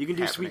not. You can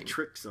do sweet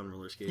tricks on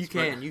roller skates. You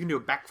can do a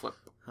backflip.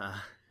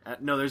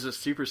 No, there's a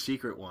super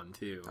secret one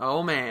too.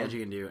 Oh man, that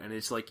you can do, and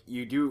it's like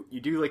you do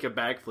like a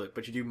backflip,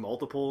 but you do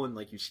multiple and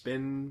like you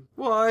spin.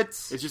 What?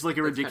 It's just like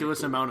a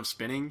ridiculous amount of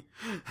spinning.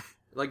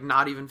 Like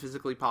not even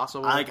physically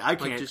possible. I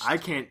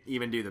can't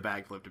even do the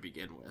backflip to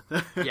begin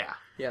with. yeah.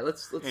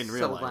 Let's in settle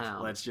real life,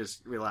 down. Let's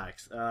just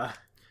relax.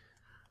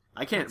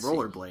 I can't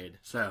rollerblade,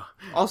 so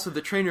also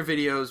the trainer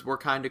videos were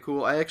kind of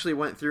cool. I actually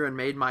went through and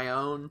made my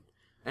own.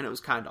 and it was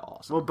kind of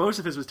awesome. Well,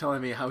 Bocephus was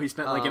telling me how he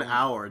spent like an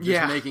hour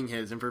just making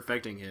his and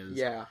perfecting his.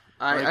 Yeah,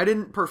 I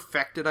didn't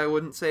perfect it, I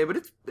wouldn't say, but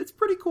it's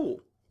pretty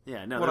cool.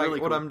 Yeah, no, what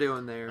cool. I'm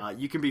doing there.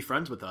 You can be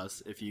friends with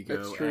us if you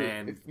go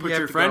and put you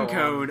your friend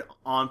code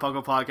on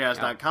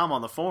PucklePodcast.com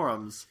on the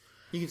forums.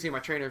 You can see my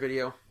trainer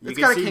video. You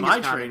can see my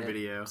train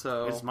video.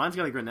 So mine's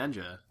got a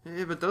Greninja.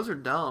 Yeah, but those are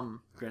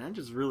dumb.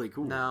 Greninja's really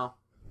cool. No,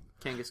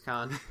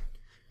 Kangaskhan.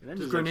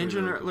 Does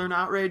Greninja learn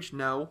Outrage?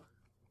 No.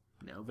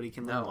 No, but he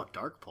can learn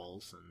Dark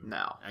Pulse and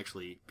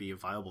actually be a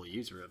viable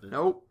user of it.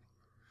 Nope.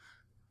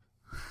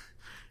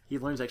 He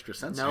learns Extra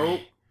Sensory.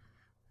 Nope.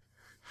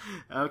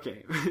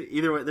 Okay.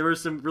 Either way, there were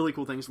some really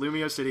cool things.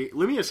 Lumio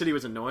City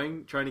was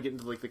annoying, trying to get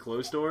into like the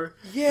clothes store.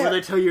 Yeah. Where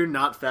they tell you you're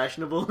not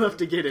fashionable enough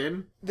to get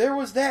in. There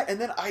was that,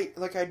 and then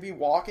I'd be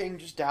walking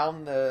just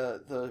down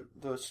the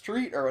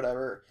street or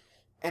whatever,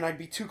 and I'd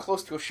be too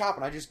close to a shop,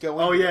 and I'd just go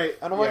in. Oh, yeah.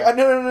 And I'm like,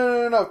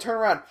 no, turn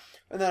around.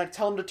 And then I'd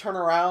tell him to turn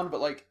around, but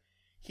like,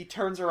 he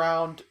turns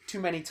around too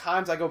many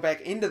times, I go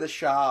back into the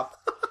shop,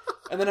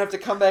 and then I have to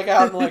come back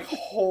out and like,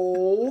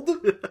 hold.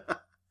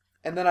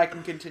 And then I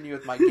can continue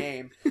with my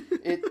game.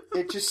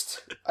 It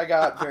just, I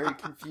got very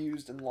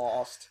confused and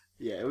lost.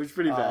 Yeah, it was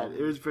pretty bad.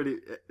 It was pretty,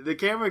 the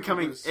camera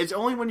coming, it's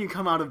only when you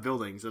come out of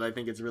buildings that I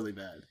think it's really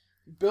bad.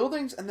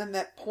 Buildings, and then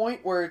that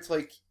point where it's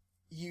like,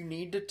 you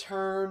need to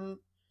turn,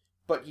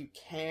 but you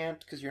can't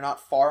because you're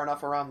not far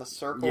enough around the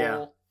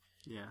circle.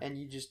 Yeah. And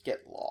you just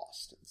get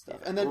lost and stuff.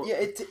 And then,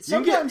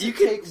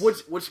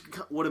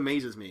 what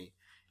amazes me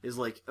is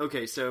like,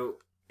 okay, so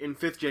in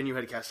 5th gen you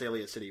had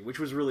Castelia City, which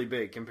was really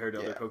big compared to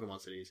other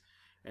Pokemon cities.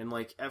 And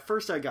like at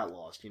first I got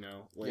lost,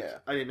 like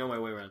I didn't know my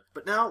way around.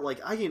 But now like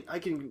I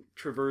can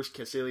traverse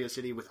Castelia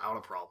City without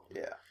a problem.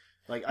 Yeah.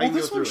 Like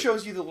this one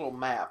shows you the little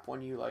map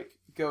when you like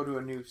go to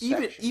a new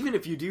section. Even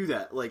if you do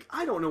that, like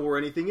I don't know where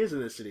anything is in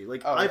this city.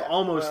 Like I've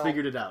almost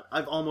figured it out.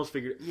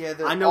 Yeah,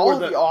 I know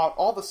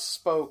all the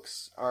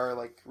spokes are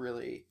like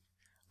really.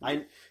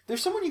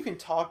 There's someone you can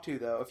talk to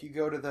though if you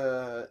go to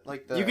the.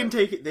 You can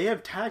take. They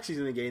have taxis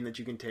in the game that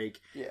you can take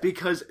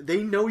because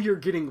they know you're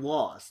getting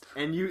lost,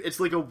 and it's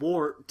like a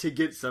war to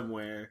get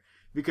somewhere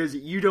because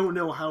you don't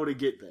know how to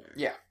get there.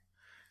 Yeah,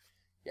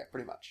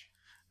 pretty much.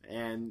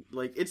 And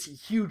like it's a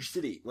huge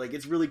city, like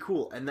it's really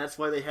cool, and that's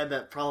why they had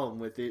that problem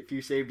with it. If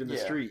you saved in the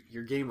street,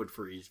 your game would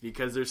freeze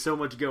because there's so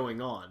much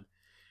going on,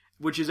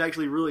 which is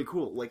actually really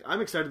cool. Like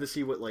I'm excited to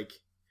see what like.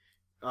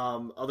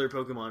 Other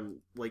Pokemon,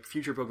 like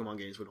future Pokemon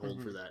games would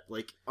hold for that.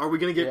 Like, are we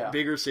going to get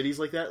bigger cities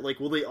like that? Like,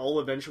 will they all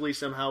eventually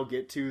somehow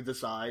get to the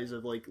size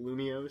of, like,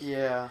 Lumiose?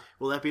 Yeah.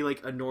 Will that be,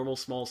 like, a normal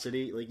small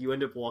city? Like, you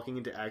end up walking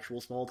into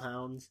actual small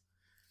towns?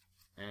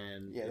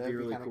 And it'd be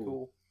really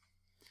cool.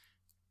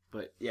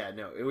 But, yeah,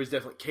 no, it was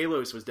definitely...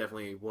 Kalos was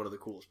definitely one of the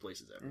coolest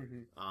places ever.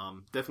 Mm-hmm.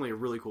 Definitely a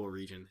really cool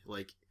region.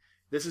 Like,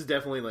 this is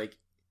definitely, like,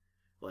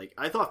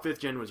 I thought 5th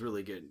gen was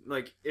really good.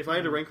 Like, if I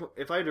had to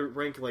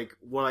rank, like,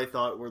 what I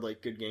thought were,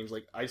 like, good games,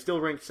 like, I still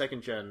ranked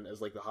 2nd gen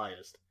as, like, the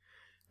highest.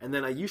 And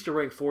then I used to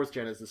rank 4th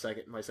gen as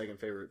my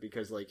second favorite,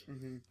 because, like,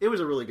 it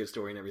was a really good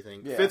story and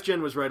everything. Yeah. 5th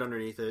gen was right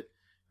underneath it.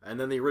 And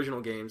then the original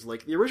games,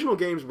 like, the original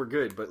games were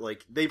good, but,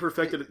 like, they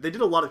perfected it. They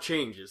did a lot of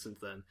changes since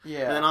then.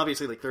 Yeah. And then,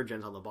 obviously, like, 3rd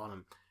gen's on the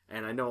bottom.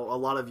 And I know a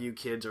lot of you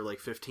kids are like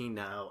 15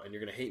 now, and you're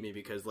gonna hate me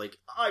because like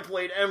I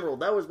played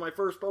Emerald. That was my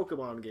first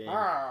Pokemon game.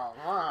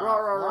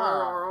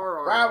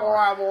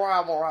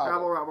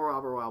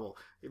 Rabble.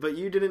 But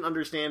you didn't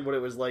understand what it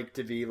was like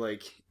to be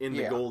like in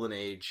the golden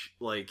age.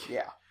 Like,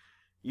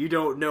 you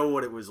don't know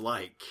what it was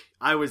like.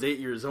 I was 8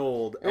 years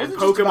old, and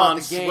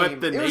Pokemon swept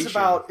the nation.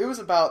 It was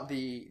about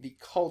the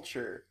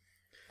culture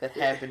that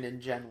happened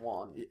in Gen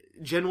 1.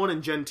 Gen 1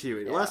 and Gen 2.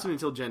 It lasted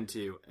until Gen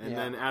 2. And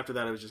then after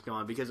that, it was just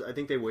gone. Because I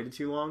think they waited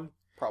too long.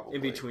 Probably.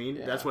 In between.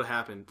 Yeah. That's what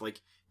happened.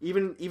 Like,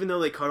 even though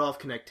they cut off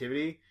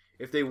connectivity,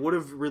 if they would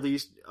have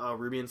released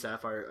Ruby and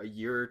Sapphire a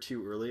year or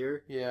two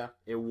earlier,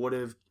 it would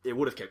have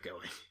kept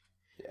going.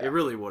 Yeah. It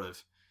really would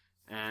have.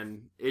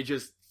 And it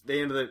just...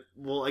 They ended up...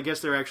 Well, I guess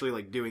they're actually,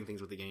 like, doing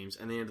things with the games.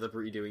 And they ended up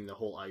redoing the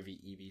whole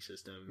IV-EV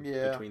system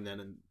between then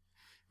and...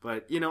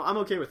 But, I'm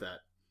okay with that.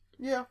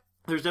 Yeah.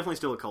 There's definitely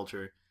still a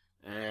culture.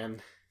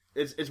 And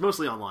it's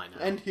mostly online now.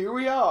 And here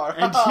we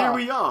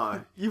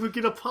are. You would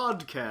get a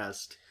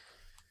podcast.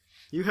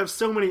 You have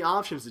so many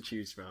options to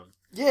choose from.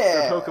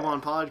 Yeah. For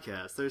Pokemon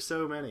podcasts. There's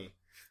so many.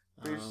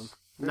 There's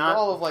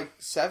all of like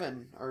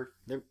 7 or...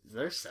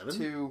 There's 7?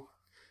 2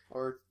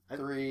 or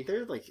 3.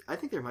 I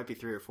think there might be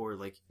 3 or 4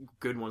 like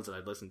good ones that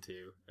I'd listen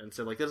to. And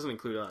so like that doesn't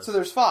include us. So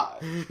there's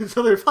 5.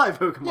 So there are 5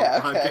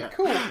 Pokemon podcasts. Yeah, okay,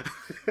 cool.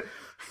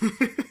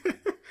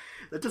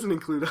 That doesn't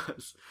include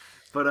us.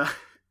 But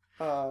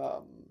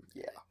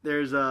yeah.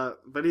 There's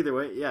but either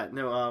way,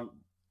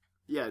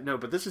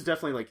 but this is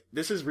definitely like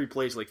this has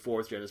replaced like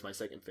 4th gen as my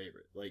second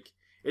favorite. Like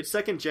it's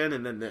 2nd gen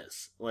and then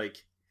this.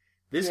 Like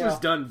this was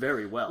done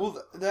very well.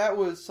 Well, that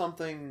was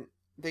something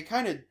they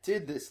kind of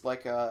did this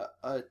like a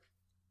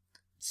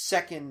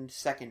second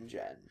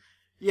gen.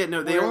 Yeah,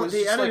 no,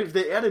 they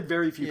added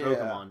very few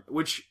Pokemon,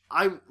 which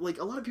a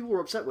lot of people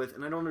were upset with,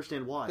 and I don't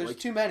understand why. There's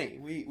too many.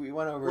 We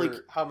went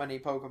over how many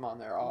Pokemon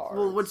there are.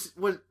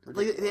 Well,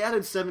 they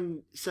added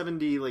 70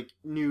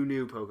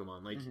 new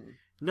Pokemon.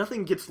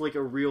 Nothing gets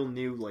a real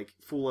new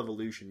full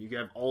evolution. You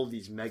have all of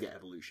these Mega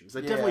Evolutions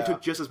that definitely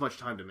took just as much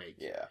time to make.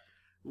 Yeah,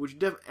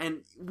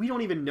 and we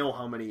don't even know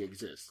how many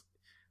exist.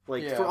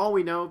 For all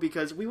we know,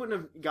 because we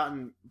wouldn't have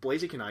gotten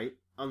Blazikenite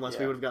unless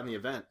we would have gotten the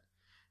event,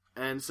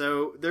 and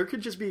so there could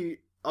just be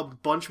a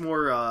bunch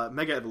more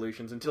Mega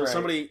Evolutions until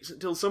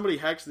somebody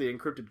hacks the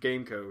encrypted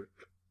game code.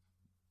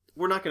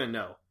 We're not going to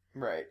know.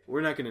 Right. We're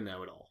not going to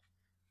know at all.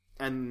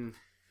 And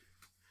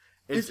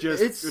it's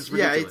ridiculous.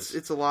 Yeah,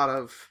 it's a lot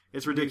of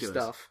ridiculous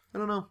stuff. I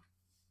don't know.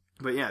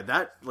 But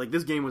yeah,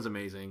 this game was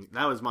amazing.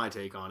 That was my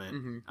take on it.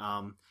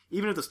 Mm-hmm.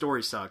 Even if the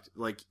story sucked,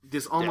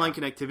 this online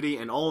connectivity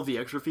and all of the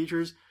extra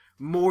features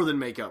more than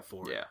make up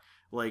for it. Yeah.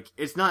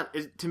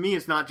 To me,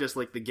 it's not just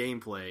the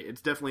gameplay. It's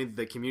definitely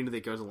the community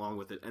that goes along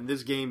with it. And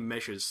this game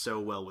meshes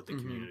so well with the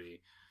community.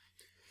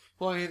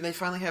 Well, I mean, they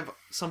finally have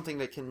something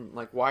that can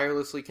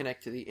wirelessly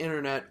connect to the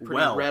internet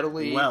pretty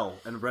readily.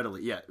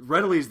 Readily, yeah.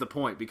 Readily is the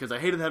point, because I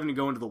hated having to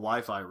go into the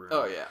Wi-Fi room.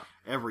 Oh, yeah.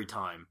 Every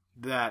time.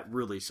 That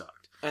really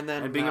sucked. And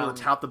being able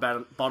to tap the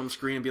bottom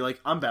screen and be like,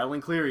 I'm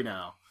battling Cleary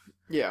now.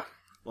 Yeah.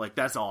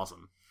 That's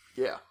awesome.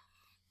 Yeah.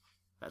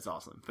 That's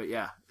awesome. But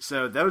yeah,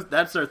 so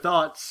that's our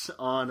thoughts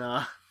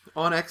on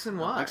X and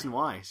Y. X and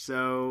Y.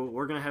 So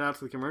we're going to head out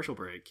to the commercial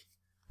break.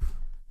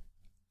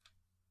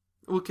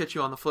 We'll catch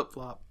you on the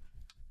flip-flop.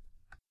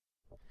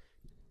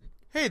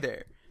 Hey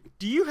there.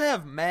 Do you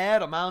have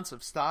mad amounts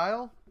of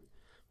style?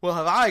 Well,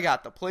 have I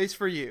got the place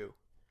for you.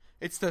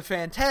 It's the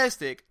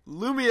fantastic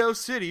Lumio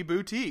City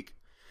Boutique.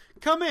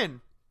 Come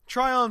in.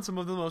 Try on some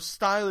of the most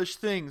stylish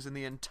things in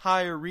the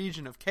entire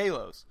region of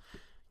Kalos.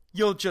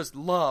 You'll just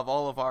love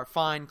all of our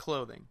fine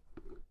clothing.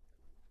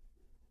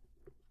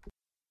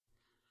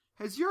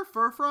 Has your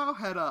Furfrau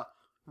had a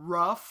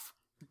rough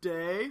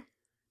day?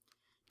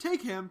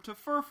 Take him to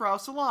Furfrau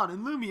Salon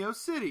in Lumio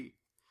City.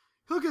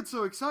 He'll get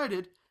so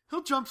excited,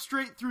 he'll jump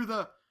straight through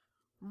the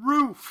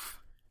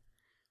roof.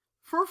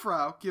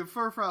 Furfrau give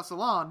Furfrau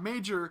Salon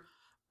Major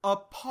a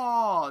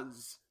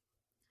pause.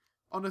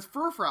 On a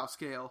Furfrau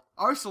scale,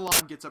 our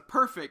salon gets a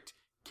perfect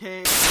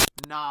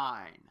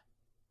K9.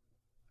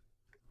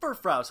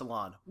 Furfrau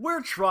Salon,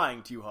 we're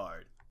trying too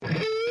hard. Poke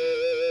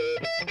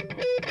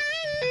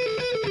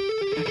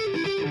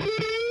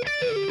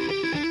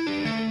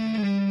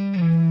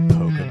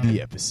of the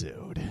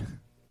episode.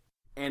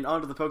 And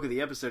on to the poke of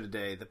the episode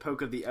today. The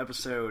poke of the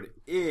episode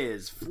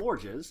is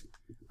Florges,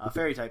 a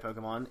fairy-type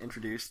Pokemon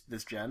introduced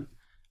this gen.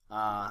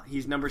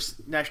 He's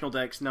National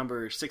Dex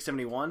number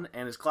 671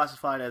 and is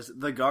classified as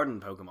the Garden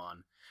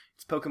Pokemon.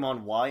 Its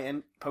Pokemon Y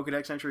and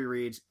Pokedex entry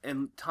reads,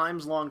 in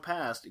times long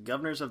past,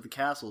 governors of the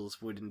castles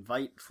would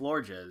invite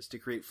Florges to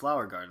create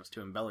flower gardens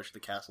to embellish the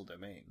castle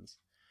domains.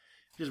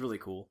 Which is really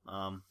cool.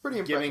 Pretty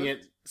impressive. Giving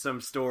it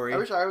some story. I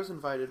wish I was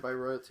invited by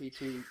royalty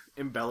to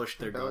embellish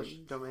their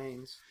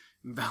domains.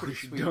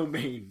 Embellish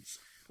domains.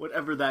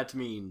 Whatever that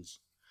means.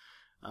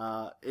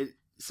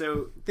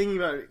 So, thinking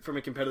about it from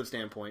a competitive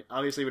standpoint,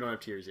 obviously we don't have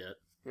tiers yet.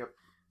 Yep.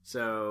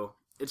 So,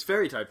 it's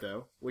fairy-type,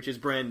 though, which is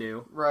brand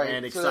new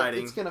and so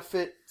exciting. It's going to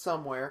fit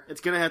somewhere. It's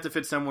going to have to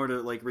fit somewhere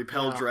to,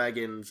 repel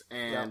dragons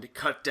and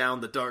cut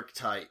down the dark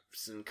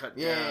types and cut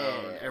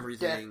down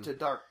everything. Death to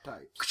dark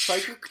types.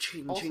 Psychic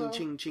also?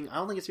 Ching, ching. I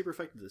don't think it's super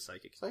effective as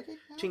Psychic. Psychic?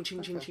 Yeah. Ching,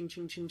 ching, ching, ching,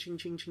 ching, ching, ching,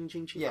 ching, ching,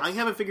 ching, ching. Yes. I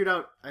haven't figured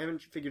out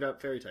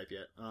fairy-type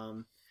yet.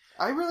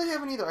 I really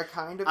haven't either. I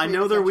kind of. I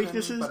know their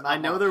weaknesses.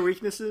 Their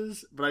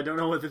weaknesses, but I don't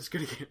know what it's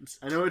good against.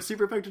 I know it's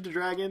super effective to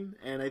dragon,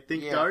 and I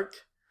think dark,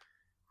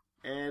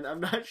 and I'm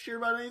not sure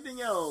about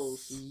anything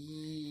else.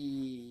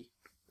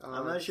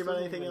 I'm not sure about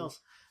anything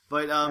else.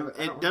 But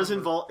it does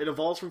involve. It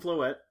evolves from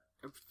Floette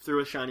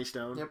through a shiny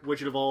stone,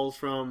 which it evolves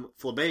from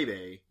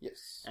Flabebe.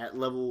 Yes. At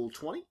level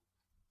 20,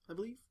 I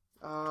believe.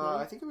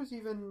 I think it was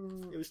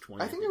even... It was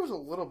 20. I think it was a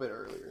little bit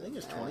earlier. I think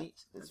it's 20.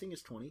 I think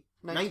it's 20.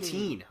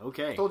 19.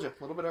 Okay. Told you. A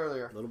little bit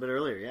earlier. A little bit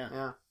earlier,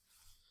 yeah.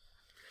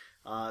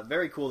 Yeah.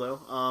 Very cool,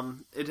 though.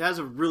 It has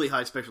a really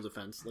high special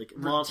defense.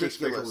 Monster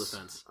special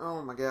defense.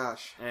 Oh my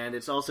gosh. And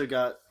it's also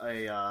got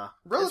a...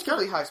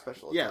 relatively high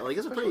special defense. Yeah,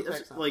 it's a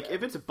pretty...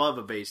 if it's above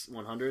a base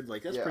 100,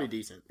 that's pretty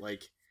decent.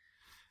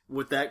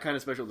 With that kind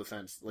of special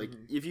defense.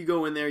 If you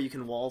go in there, you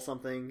can wall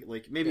something.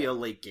 Maybe a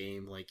late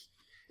game.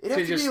 It'd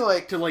have to be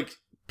to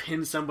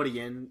pin somebody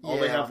in. All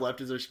they have left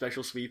is their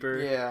special sweeper.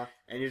 Yeah.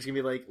 And you're just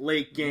going to be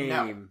late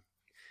game.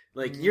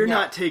 No. You're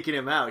not taking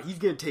him out. He's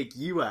going to take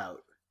you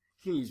out.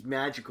 He's going to use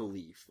Magical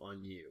Leaf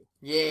on you.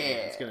 Yeah.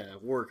 It's going to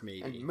work,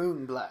 maybe. And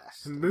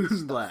Moonblast.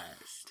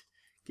 Moonblast.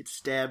 Get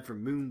stabbed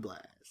from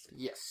Moonblast.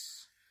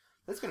 Yes.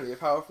 That's going to be a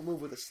powerful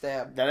move with a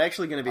stab. That's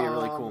actually going to be a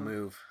really cool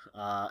move.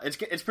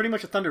 It's pretty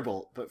much a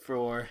Thunderbolt, but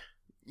for...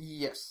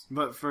 Yes.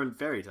 But for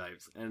fairy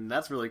types. And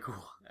that's really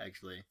cool,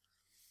 actually.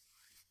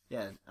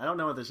 Yeah, I don't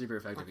know what they're super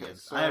effective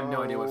against. So, I have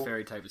no idea what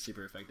fairy type is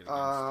super effective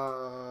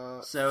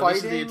against. So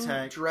fighting, this is the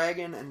attack.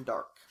 Dragon, and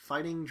Dark.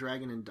 Fighting,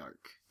 Dragon, and Dark.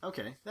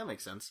 Okay, that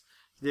makes sense.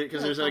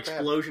 Because there's an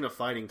explosion of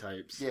fighting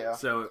types. Yeah.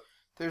 So,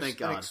 there's thank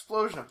an God.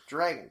 explosion of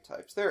dragon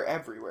types. They're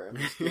everywhere in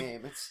this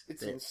game.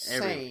 It's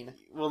insane.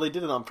 Well, they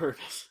did it on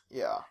purpose.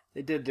 Yeah.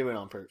 They did do it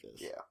on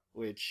purpose. Yeah.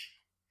 Which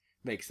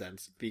makes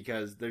sense,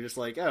 because they're just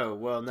like, oh,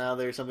 well, now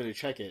there's something to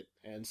check it.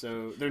 And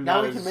so they're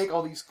now not we can make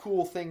all these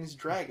cool things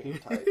dragon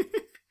type.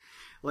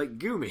 Like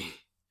Goomy.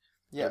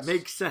 Yes. It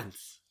makes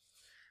sense.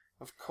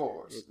 Of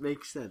course. It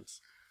makes sense.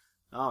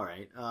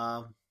 Alright.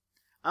 I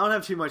don't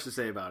have too much to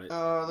say about it.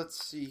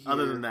 Let's see here.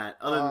 Other than that.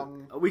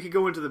 We could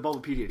go into the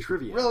Bulbapedia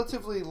trivia.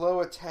 Relatively low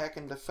attack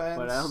and defense.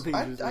 But I don't think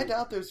I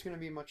doubt there's going to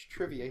be much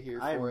trivia here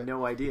for it. I have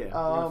no idea.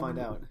 We're going to find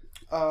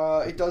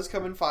out. It does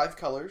come in 5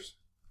 colors.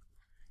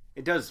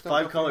 It does. Don't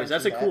 5 colors.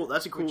 That's a cool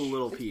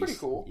little it's piece. Pretty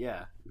cool.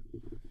 Yeah.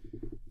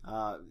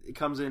 It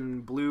comes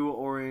in blue,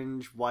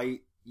 orange,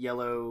 white,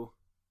 yellow,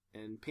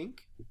 and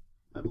pink,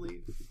 I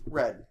believe.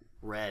 Red.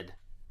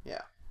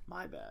 Yeah.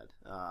 My bad.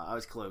 I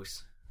was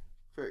close.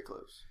 Very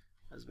close.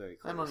 I was very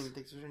close. I don't even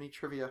think there's any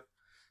trivia.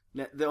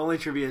 The only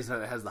trivia is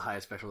that it has the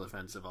highest special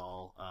defense of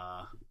all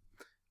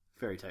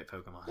fairy-type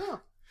Pokemon. Yeah.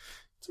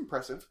 It's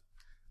impressive.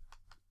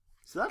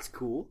 So that's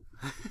cool.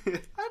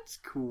 That's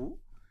cool.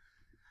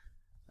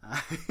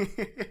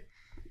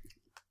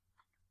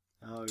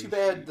 Too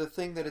bad the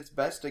thing that it's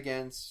best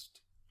against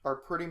are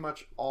pretty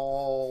much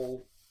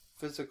all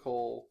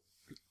physical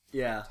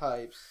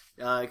types.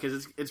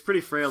 Because it's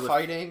pretty frail.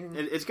 Fighting.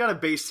 It's got a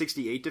base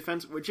 68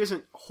 defense, which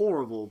isn't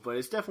horrible, but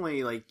it's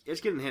definitely, like,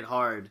 it's getting hit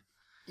hard.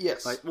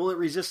 Yes. Like, well, it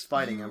resists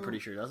fighting, I'm pretty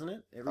sure, doesn't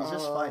it? It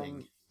resists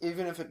fighting.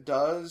 Even if it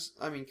does,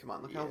 I mean, come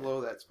on, look how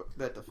low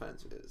that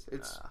defense is.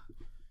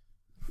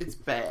 It's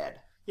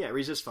bad. Yeah, it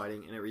resists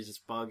fighting, and it resists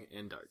bug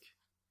and dark.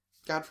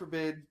 God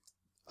forbid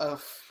a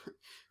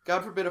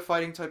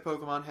fighting type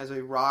Pokemon has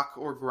a rock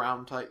or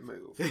ground type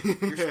move.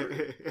 You're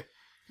screwed.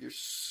 You're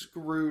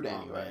screwed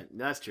anyway. Man.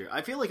 That's true.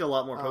 I feel like a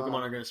lot more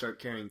Pokemon are going to start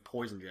carrying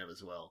Poison Jab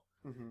as well.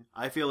 Mm-hmm.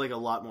 I feel like a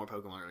lot more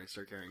Pokemon are going to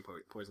start carrying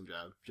Poison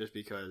Jab, just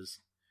because,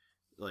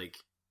 like,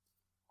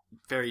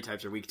 fairy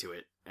types are weak to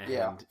it,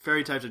 and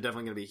fairy types are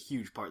definitely going to be a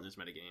huge part in this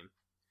metagame.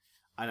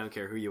 I don't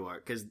care who you are,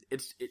 because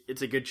it's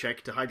a good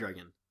check to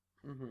Hydreigon.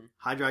 Mm-hmm.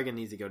 Hydreigon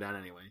needs to go down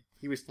anyway.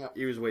 He was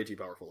way too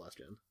powerful last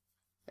gen.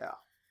 Yeah.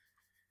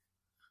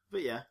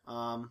 But yeah,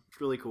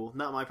 it's really cool.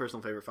 Not my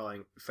personal favorite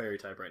fairy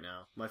type right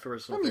now. My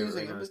personal favorite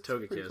right now is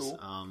Togekiss. Cool.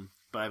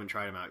 But I haven't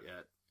tried him out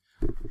yet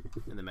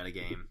in the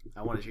metagame.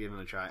 I wanted to give him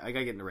a try. I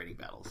gotta get into rating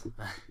battles.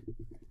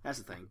 That's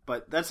the thing.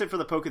 But that's it for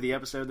the poke of the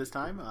episode this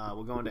time.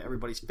 We'll go into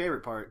everybody's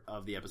favorite part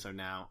of the episode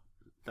now,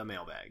 the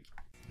mailbag.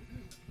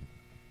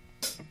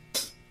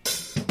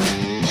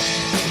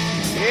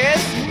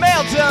 It's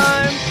mail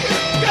time!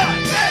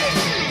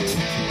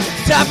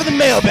 It's time for the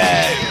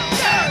mailbag!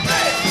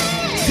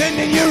 Send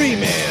in your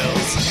emails!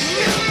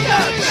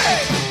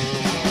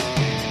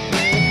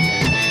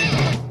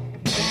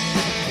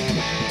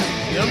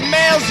 The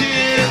mail's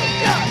here!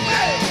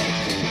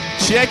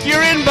 Check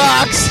your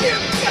inbox!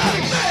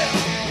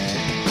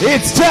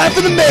 It's time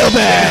for the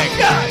mailbag!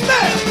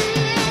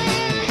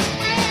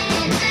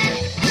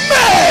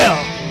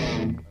 Mail!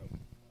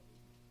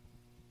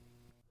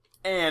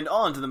 And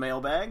on to the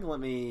mailbag. Let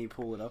me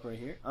pull it up right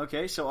here.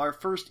 Okay, so our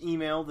first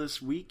email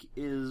this week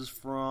is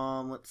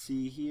from, let's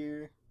see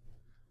here.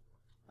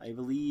 I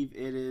believe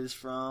it is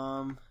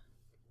from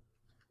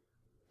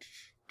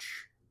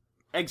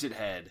Exit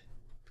Head.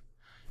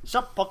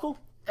 Sup, Puckle?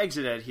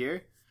 Exit Head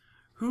here.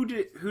 Who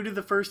did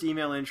the first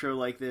email intro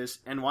like this,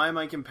 and why am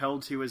I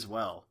compelled to as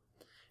well?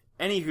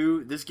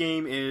 Anywho, this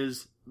game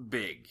is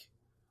big.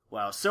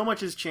 Wow, so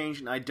much has changed,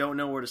 and I don't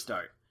know where to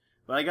start.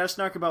 But I gotta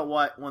snark about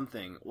one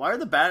thing. Why are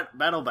the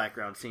battle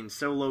background scenes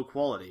so low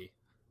quality?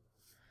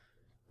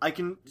 I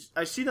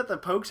see that the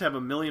pokes have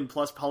 1 million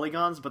plus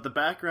polygons, but the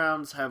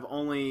backgrounds have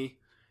only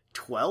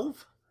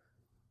 12?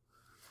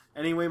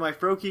 Anyway, my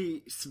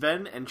Froakie,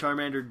 Sven, and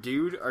Charmander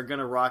Dude are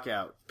gonna rock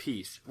out.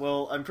 Peace.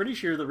 Well, I'm pretty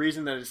sure the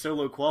reason that it's so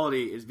low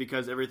quality is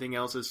because everything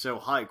else is so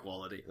high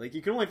quality. Like,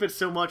 you can only fit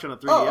so much on a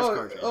 3DS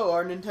cartridge.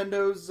 Are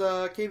Nintendo's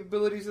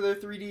capabilities of their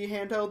 3D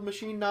handheld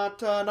machine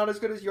not as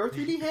good as your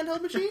 3D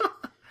handheld machine?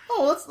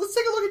 Oh, let's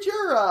take a look at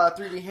your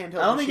 3D handheld machine.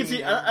 I don't think it's.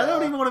 I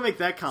don't even want to make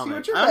that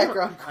comment. See what your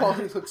background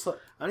quality looks like.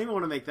 I don't even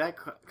want to make that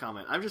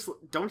comment. I'm just.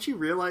 Don't you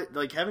realize?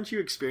 Like, haven't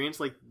you experienced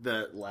like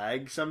the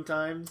lag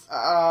sometimes?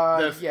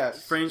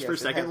 Yes. Frames per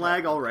second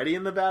lag already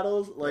in the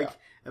battles. Like,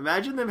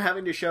 imagine them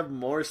having to shove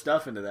more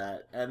stuff into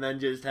that, and then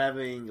just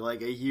having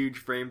like a huge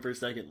frame per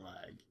second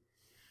lag,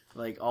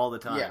 like all the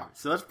time. Yeah.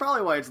 So that's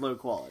probably why it's low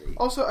quality.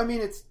 Also, I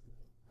mean,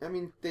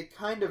 they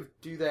kind of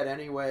do that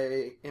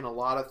anyway in a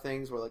lot of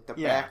things where, like, the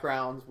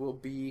backgrounds will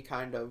be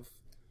kind of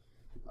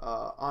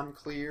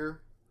unclear.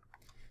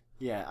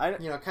 Yeah,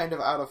 kind of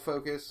out of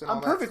focus. And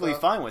I'm perfectly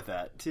fine with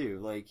that, too.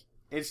 Like,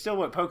 it's still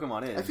what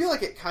Pokemon is. I feel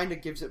like it kind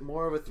of gives it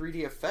more of a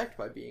 3D effect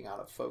by being out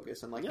of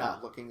focus and, like,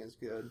 not looking as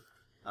good.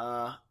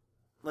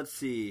 Let's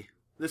see.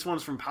 This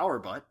one's from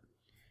Powerbutt.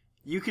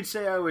 You could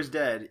say I was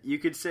dead. You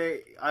could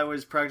say I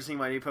was practicing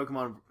my new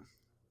Pokemon.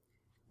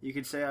 You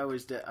could say I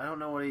was dead. I don't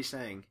know what he's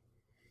saying.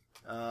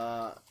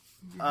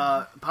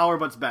 Power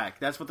But's back.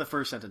 That's what the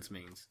first sentence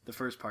means. The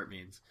first part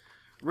means.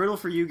 Riddle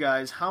for you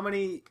guys. How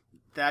many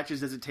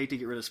thatches does it take to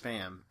get rid of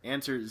spam?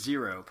 Answer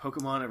 0.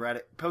 Pokemon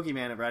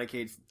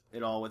eradicates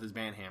it all with his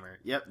banhammer.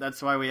 Yep,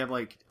 that's why we have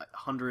like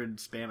 100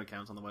 spam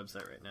accounts on the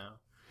website right now.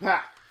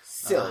 Ha!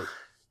 Silly.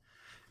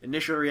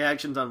 Initial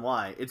reactions on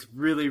why. It's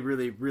really,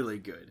 really, really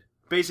good.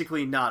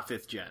 Basically not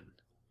 5th gen.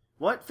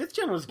 What? 5th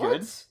gen was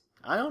good. What?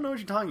 I don't know what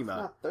you're talking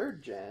about. Not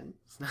 3rd gen.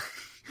 It's not...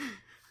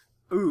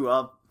 Ooh,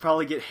 I'll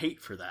probably get hate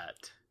for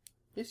that.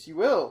 Yes, you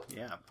will.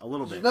 Yeah, a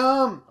little bit.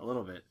 Numb. A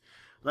little bit.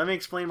 Let me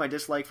explain my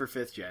dislike for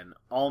 5th gen.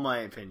 All my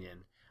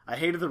opinion. I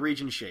hated the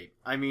region shape.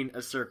 I mean,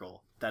 a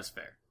circle. That's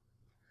fair.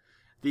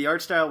 The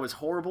art style was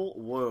horrible.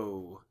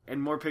 Whoa.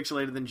 And more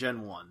pixelated than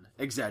Gen 1.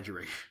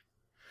 Exaggeration.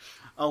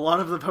 A lot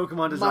of the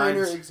Pokemon designs...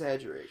 Minor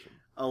exaggeration.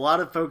 A lot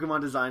of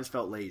Pokemon designs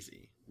felt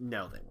lazy.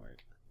 No, they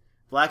weren't.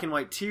 Black and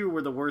White 2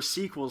 were the worse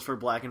sequels for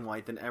Black and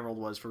White than Emerald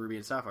was for Ruby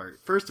and Sapphire.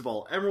 First of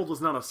all, Emerald was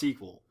not a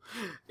sequel.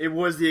 It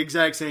was the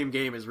exact same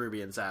game as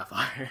Ruby and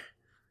Sapphire.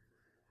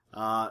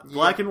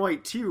 Black and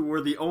White 2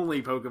 were the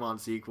only Pokemon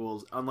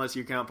sequels, unless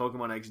you count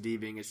Pokemon XD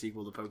being a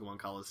sequel to Pokemon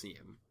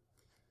Coliseum.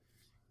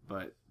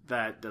 But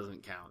that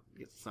doesn't count.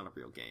 It's not a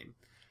real game.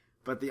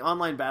 But the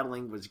online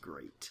battling was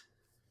great.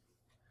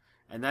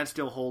 And that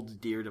still holds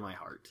dear to my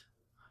heart.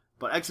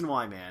 But X and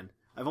Y, man,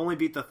 I've only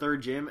beat the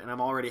 3rd gym, and I'm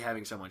already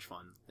having so much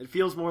fun. It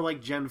feels more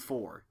like Gen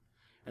 4.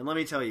 And let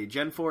me tell you,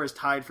 Gen 4 is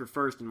tied for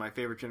first in my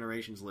favorite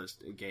generations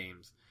list of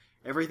games.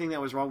 Everything that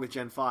was wrong with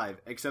Gen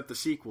 5, except the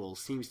sequels,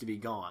 seems to be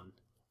gone.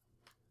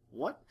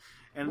 What?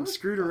 And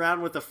screwed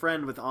around with a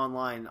friend with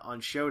online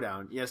on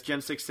Showdown. Yes,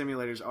 Gen 6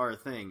 simulators are a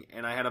thing,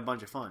 and I had a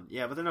bunch of fun.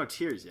 Yeah, but there are no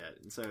tiers yet,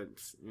 and so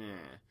it's...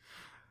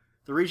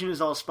 The region is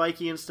all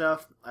spiky and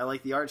stuff. I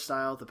like the art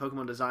style. The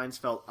Pokemon designs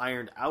felt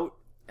ironed out.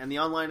 And the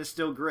online is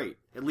still great,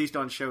 at least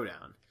on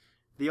Showdown.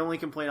 The only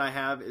complaint I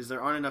have is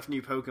there aren't enough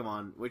new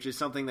Pokemon, which is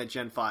something that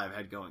Gen 5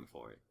 had going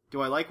for it. Do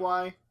I like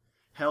Y?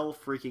 Hell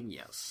freaking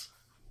yes.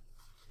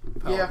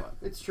 Yeah,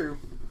 it's true.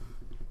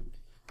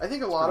 I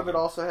think a lot of it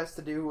also has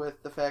to do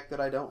with the fact that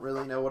I don't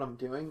really know what I'm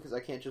doing, because I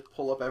can't just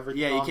pull up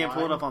everything online. Yeah, you can't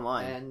pull it up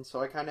online. And so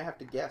I kind of have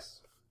to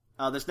guess.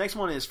 This next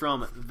one is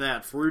from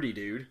That Fruity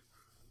Dude.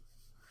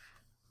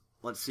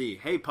 Let's see.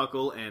 Hey,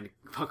 Puckle and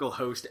Puckle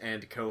host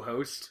and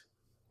co-host.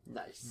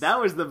 Nice. That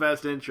was the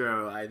best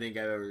intro I think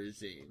I've ever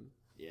seen.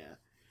 Yeah.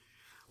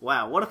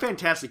 Wow, what a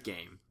fantastic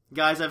game.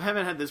 Guys, I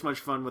haven't had this much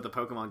fun with a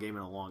Pokemon game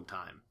in a long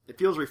time. It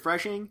feels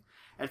refreshing.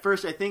 At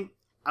first,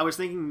 I was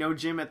thinking no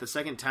gym at the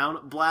second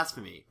town,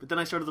 blasphemy. But then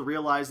I started to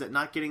realize that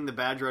not getting the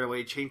badge right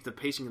away changed the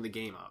pacing of the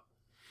game up.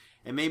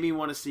 It made me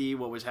want to see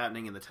what was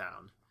happening in the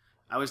town.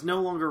 I was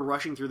no longer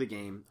rushing through the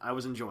game. I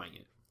was enjoying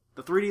it.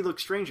 The 3D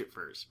looked strange at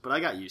first, but I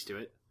got used to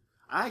it.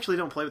 I actually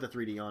don't play with the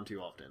 3D on too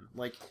often.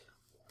 Like...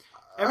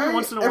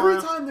 once in a while,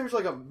 every time there's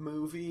like a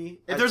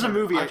movie, if there's a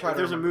movie, I turn it on. If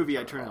there's a movie,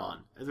 I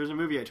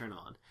turn it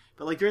on.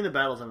 But like during the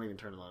battles, I don't even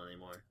turn it on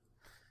anymore.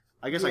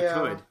 I guess I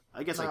could.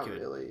 I could.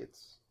 Really,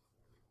 it's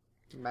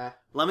meh.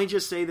 Let me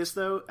just say this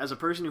though: as a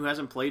person who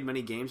hasn't played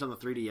many games on the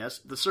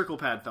 3DS, the circle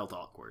pad felt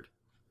awkward.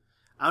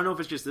 I don't know if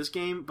it's just this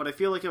game, but I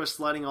feel like I was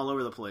sliding all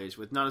over the place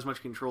with not as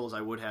much control as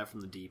I would have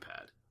from the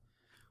D-pad.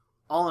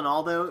 All in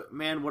all, though,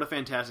 man, what a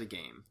fantastic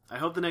game. I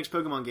hope the next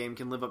Pokemon game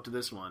can live up to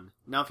this one.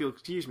 Now if you'll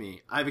excuse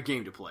me, I have a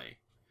game to play.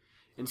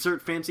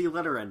 Insert fancy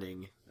letter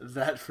ending.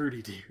 That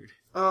Fruity Dude.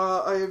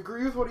 I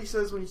agree with what he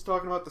says when he's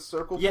talking about the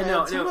circle pad. Yeah,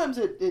 no, sometimes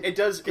it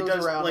does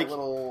around like, a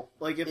little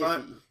like if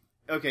iffy.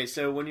 Okay,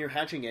 so when you're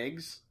hatching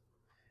eggs,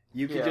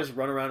 you can just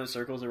run around in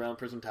circles around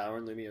Prism Tower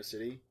in Lumio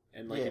City,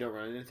 and you don't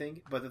run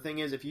anything. But the thing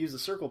is, if you use the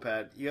circle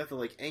pad, you have to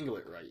like angle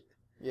it right.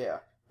 Yeah.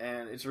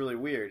 And it's really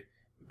weird.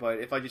 But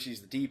if I just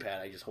use the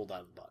D-pad, I just hold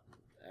down the button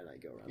and I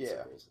go around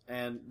circles.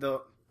 And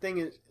the thing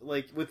is,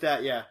 like with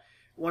that,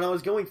 when I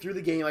was going through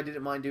the game, I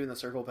didn't mind doing the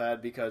circle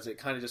pad because it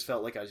kind of just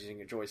felt like I was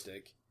using a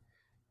joystick,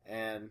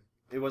 and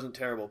it wasn't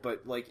terrible.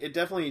 But like, it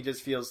definitely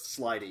just feels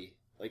slidey.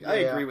 Like I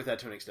agree with that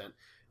to an extent.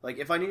 Like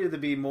if I needed to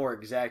be more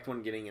exact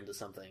when getting into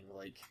something,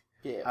 like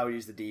I would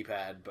use the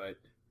D-pad. But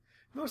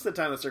most of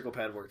the time, the circle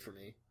pad worked for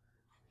me.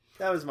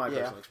 That was my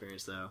personal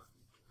experience, though.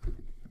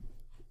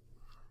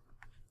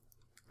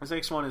 This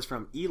next one is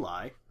from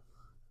Eli.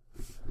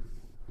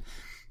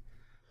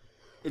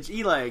 It's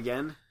Eli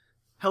again.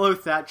 Hello,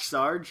 Thatch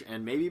Sarge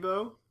and Maybe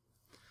Bo.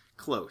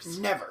 Close.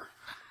 Never.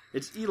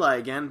 It's Eli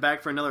again,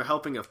 back for another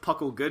helping of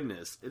Puckle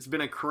goodness. It's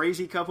been a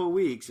crazy couple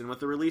weeks, and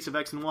with the release of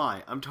X and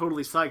Y, I'm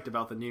totally psyched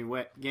about the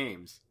new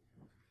games.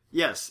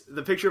 Yes,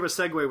 the picture of a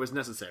Segway was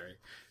necessary.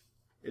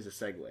 Is a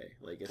segue.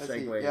 Like a segue. I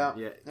see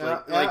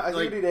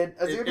what he did.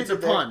 It's a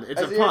pun.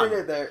 It's a pun. What he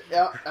did there.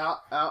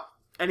 Yeah.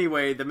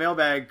 Anyway, the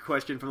mailbag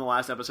question from the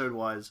last episode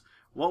was,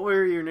 what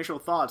are your initial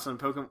thoughts on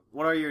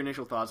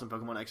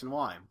Pokemon X and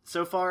Y?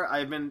 So far, I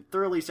have been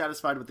thoroughly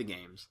satisfied with the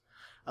games.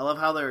 I love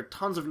how there are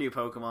tons of new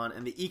Pokemon,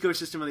 and the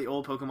ecosystem of the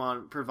old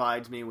Pokemon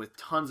provides me with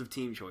tons of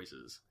team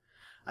choices.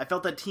 I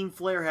felt that Team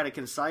Flare had a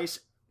concise,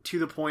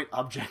 to-the-point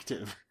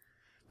objective.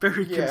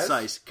 Very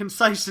concise.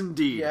 Concise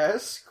indeed.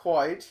 Yes,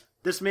 quite.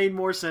 This made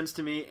more sense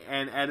to me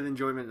and added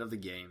enjoyment of the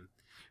game.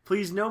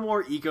 Please, no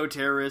more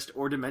eco-terrorist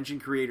or Dimension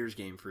Creators,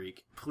 Game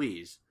Freak.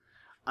 Please.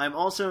 I'm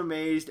also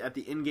amazed at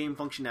the in-game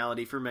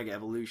functionality for Mega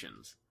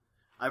Evolutions.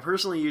 I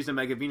personally used a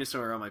Mega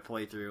Venusaur on my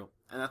playthrough,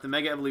 and that the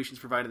Mega Evolutions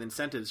provided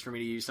incentives for me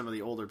to use some of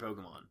the older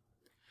Pokemon.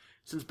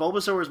 Since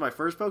Bulbasaur was my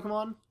first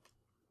Pokemon,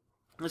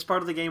 this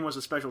part of the game was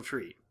a special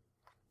treat.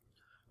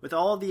 With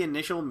all of the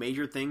initial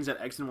major things that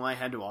X and Y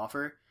had to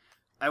offer,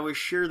 I was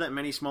sure that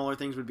many smaller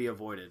things would be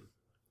avoided.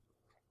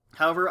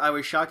 However, I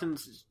was shocked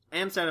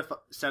and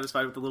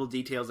satisfied with the little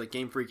details that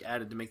Game Freak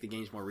added to make the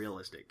games more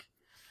realistic.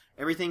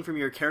 Everything from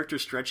your character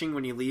stretching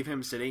when you leave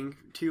him sitting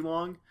too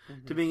long,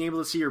 to being able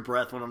to see your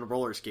breath when on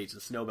roller skates in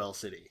Snowbell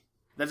City.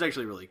 That's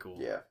actually really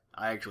cool. Yeah.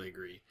 I actually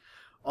agree.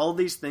 All of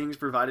these things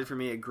provided for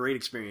me a great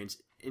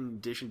experience in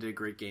addition to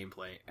great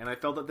gameplay, and I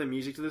felt that the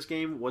music to this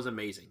game was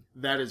amazing.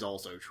 That is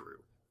also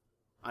true.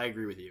 I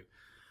agree with you.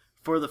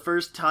 For the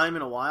first time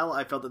in a while,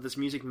 I felt that this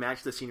music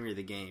matched the scenery of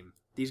the game.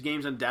 These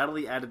games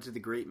undoubtedly added to the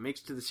great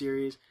mix to the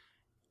series,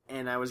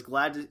 and I was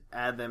glad to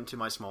add them to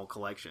my small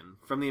collection.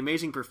 From the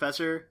amazing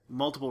Professor,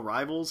 multiple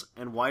rivals,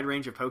 and wide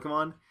range of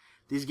Pokemon,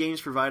 these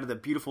games provided a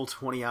beautiful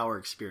 20-hour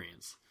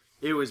experience.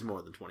 It was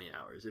more than 20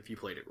 hours, if you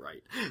played it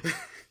right.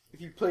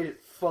 If you played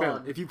it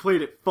fun. If you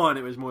played it fun,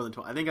 it was more than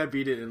 20. I think I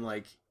beat it in,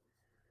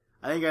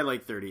 I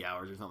had 30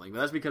 hours or something. But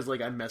that's because,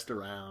 I messed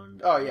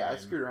around. Oh, yeah, I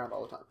screwed around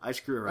all the time. I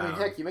screw around. I mean,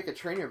 heck, you make a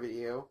trainer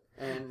video,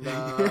 and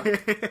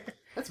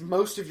that's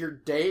most of your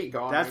day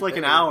gone. That's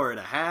an hour and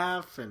a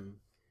half, and...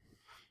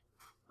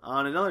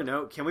 On another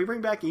note, can we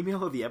bring back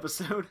email of the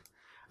episode?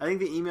 I think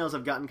the emails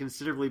have gotten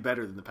considerably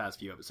better than the past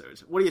few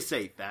episodes. What do you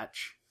say,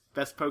 Thatch?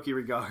 Best pokey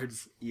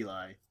regards,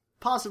 Eli.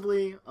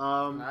 Possibly.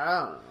 I don't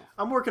know.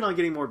 I'm working on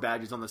getting more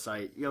badges on the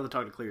site. You have to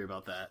talk to Clear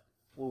about that.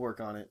 We'll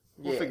work on it.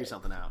 We'll Yeah. figure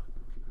something out.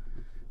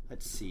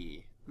 Let's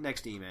see.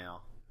 Next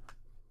email.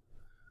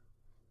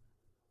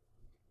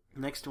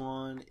 Next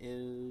one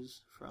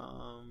is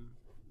from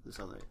this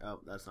other... Oh,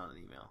 that's not an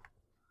email.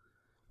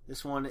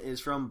 This one is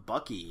from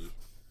Bucky,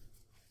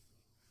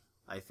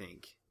 I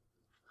think.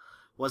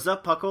 What's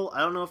up, Puckle? I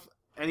don't know if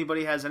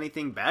anybody has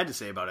anything bad to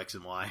say about X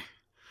and Y.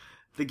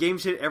 The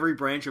games hit every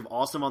branch of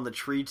awesome on the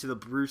tree to the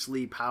Bruce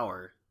Lee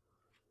power.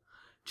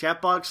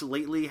 Chatbox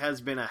lately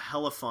has been a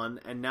hella fun,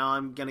 and now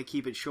I'm gonna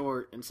keep it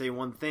short and say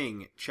one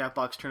thing.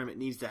 Chatbox tournament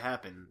needs to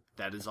happen.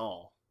 That is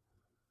all.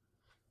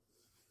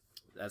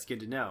 That's good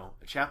to know.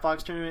 A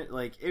Chatbox tournament,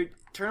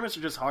 tournaments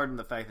are just hard in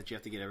the fact that you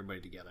have to get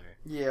everybody together.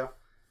 Yeah.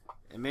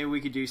 And maybe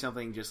we could do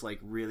something just,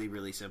 really,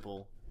 really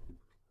simple.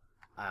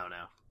 I don't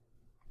know.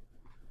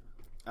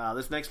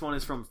 This next one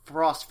is from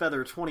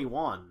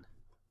Frostfeather21.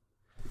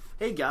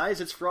 Hey guys,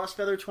 it's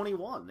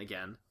Frostfeather21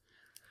 again.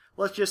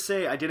 Let's just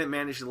say I didn't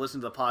manage to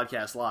listen to the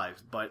podcast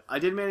live, but I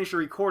did manage to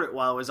record it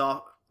while I was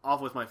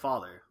off with my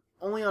father.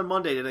 Only on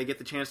Monday did I get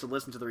the chance to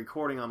listen to the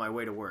recording on my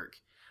way to work.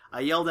 I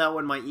yelled out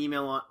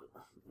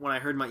when I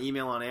heard my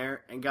email on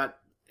air and got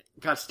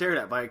stared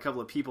at by a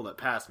couple of people that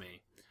passed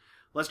me.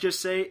 Let's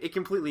just say it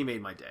completely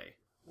made my day.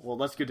 Well,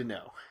 that's good to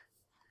know.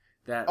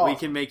 That we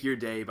can make your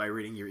day by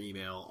reading your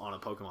email on a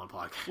Pokemon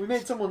podcast. We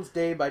made someone's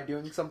day by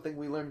doing something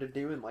we learned to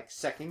do in,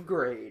 second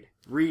grade.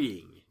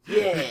 Reading.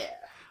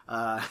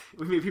 Yeah!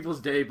 We made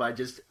people's day by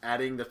just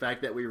adding the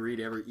fact that we read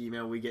every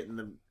email we get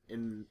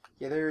in...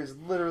 Yeah, there is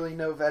literally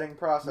no vetting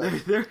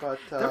process. There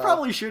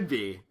probably should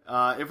be.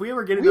 If we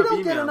ever get enough emails...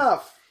 We don't get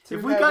enough to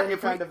have any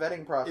kind of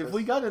vetting process. If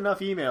we got enough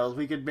emails,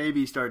 we could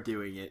maybe start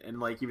doing it,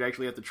 and, you'd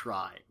actually have to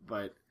try.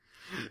 But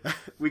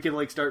we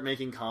can, start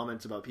making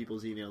comments about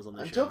people's emails on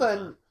the show. Until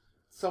then...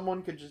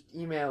 Someone could just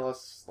email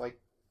us,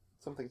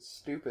 something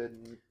stupid.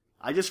 And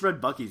I just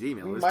read Bucky's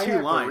email. It was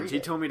 2 lines.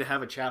 He told me to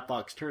have a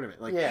Chatbox tournament.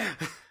 Yeah,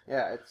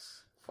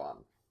 it's fun.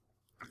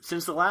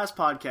 Since the last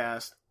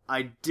podcast,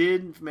 I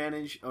did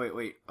manage... Oh,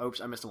 wait.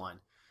 Oops, I missed a line.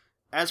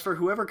 As for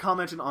whoever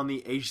commented on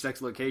the age,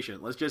 sex,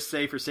 location, let's just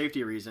say for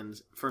safety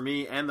reasons, for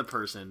me and the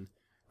person,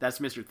 that's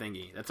Mr.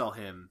 Thingy. That's all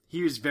him.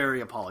 He was very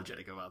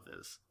apologetic about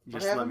this.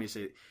 Just let me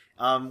say...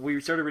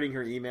 we started reading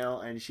her email,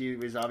 and she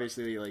was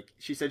obviously,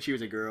 she said she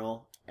was a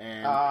girl...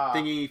 And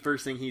Thingy,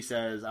 first thing he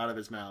says out of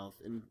his mouth,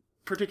 in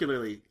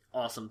particularly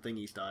awesome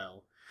Thingy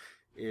style,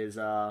 is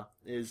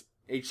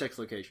age, sex,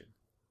 location.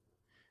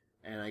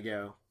 And I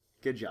go,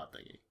 good job,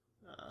 Thingy.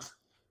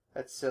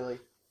 That's silly.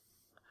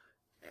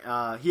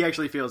 He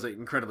actually feels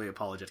incredibly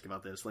apologetic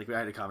about this. We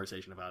had a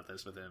conversation about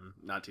this with him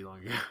not too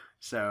long ago.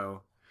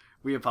 So,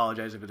 we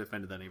apologize if it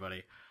offended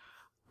anybody.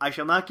 I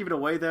shall not give it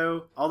away,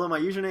 though, although my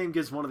username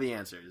gives one of the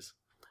answers.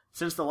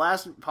 Since the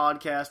last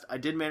podcast, I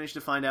did manage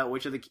to find out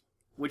which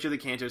of the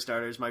Kanto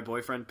starters my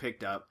boyfriend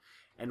picked up,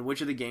 and which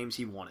of the games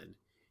he wanted.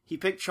 He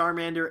picked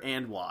Charmander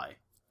and why.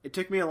 It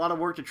took me a lot of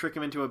work to trick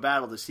him into a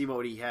battle to see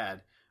what he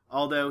had,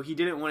 although he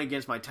didn't win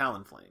against my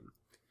Talonflame.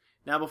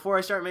 Now, before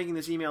I start making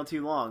this email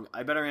too long,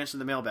 I better answer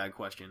the mailbag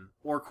question,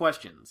 or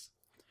questions.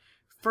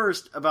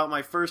 First, about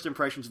my first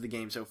impressions of the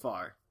game so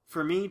far.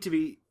 For me, to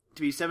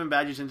be 7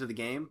 badges into the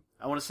game,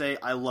 I want to say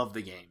I love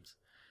the games.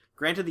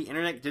 Granted, the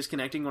internet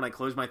disconnecting when I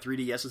close my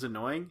 3DS is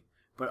annoying,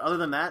 but other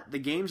than that, the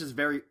game is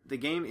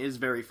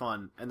very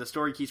fun, and the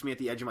story keeps me at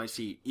the edge of my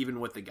seat, even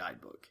with the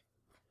guidebook.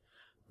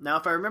 Now,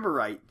 if I remember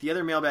right, the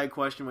other mailbag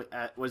question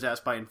was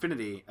asked by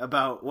Infinity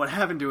about what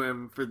happened to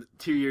him for the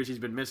 2 years he's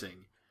been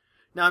missing.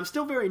 Now, I'm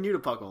still very new to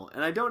Puckle,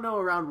 and I don't know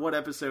around what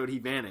episode he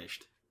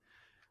vanished.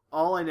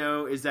 All I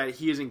know is that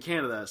he is in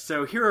Canada,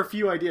 so here are a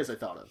few ideas I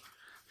thought of.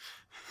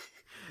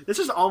 This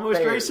is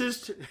almost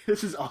racist.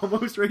 This is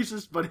almost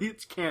racist, but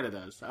it's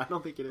Canada, so I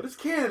don't think it is. But it's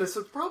Canada, so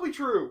it's probably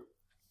true.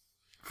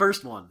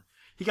 First one.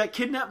 He got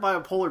kidnapped by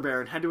a polar bear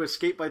and had to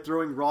escape by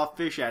throwing raw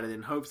fish at it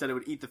in hopes that it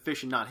would eat the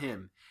fish and not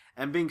him,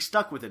 and being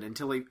stuck with it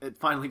until it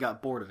finally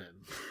got bored of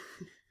him.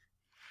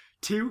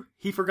 2.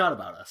 He forgot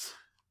about us.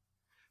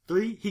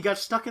 3. He got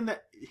struck in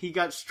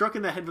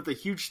the head with a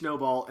huge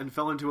snowball and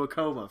fell into a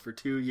coma for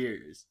 2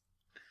 years.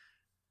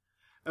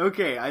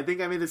 Okay, I think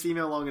I made this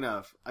email long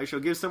enough. I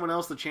shall give someone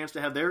else the chance to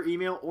have their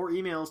email or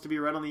emails to be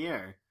read on the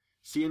air.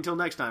 See you until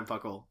next time,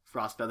 Puckle.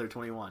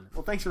 Frostfeather21.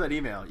 Well, thanks for that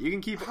email. You can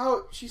keep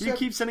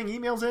keep sending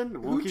emails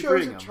in. We'll keep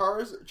reading them.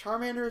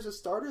 Charmander as a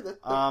starter? That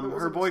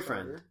her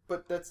boyfriend. Starter,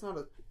 but that's not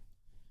a...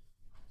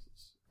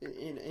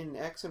 In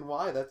X and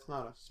Y, that's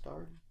not a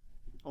starter.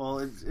 Well,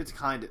 it's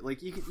kind of...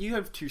 Like, you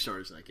have 2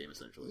 starters in that game,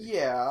 essentially.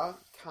 Yeah,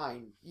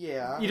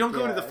 You don't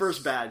go into the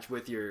first badge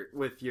with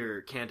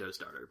your Kanto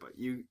starter, but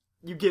you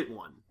get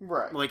one.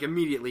 Right. Like,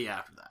 immediately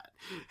after that.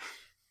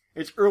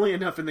 It's early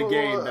enough in the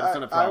game that it's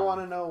not a problem. I want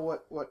to know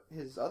what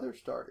his other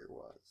starter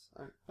was.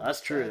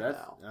 That's true. That's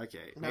now.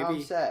 Okay. Now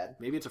I'm sad.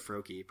 Maybe it's a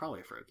Froakie. Probably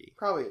a Froakie.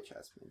 Probably a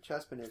Chespin.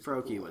 Chespin is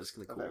Froakie was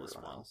the coolest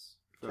one.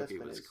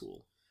 Froakie was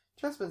cool.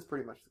 Chespin's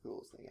pretty much the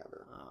coolest thing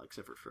ever.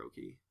 Except for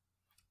Froakie.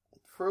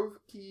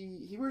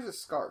 Froakie, he wears a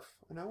scarf.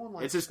 No one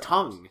likes. It's his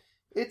scarves. tongue.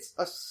 It's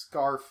a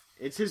scarf.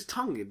 It's his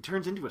tongue. It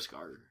turns into a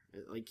scarf.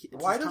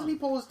 Why doesn't he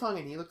pull his tongue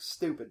in? He looks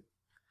stupid.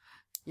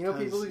 You know,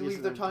 people who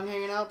leave their tongue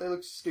hanging out, they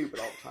look stupid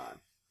all the time.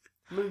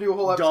 I'm going to do a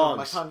whole episode with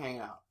my tongue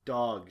hanging out.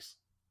 Dogs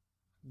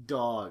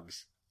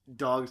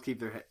keep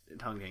their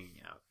tongue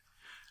hanging out.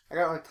 I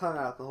got my tongue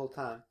out the whole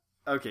time.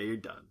 Okay, you're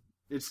done.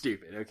 It's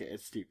stupid. Okay,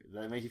 it's stupid. Does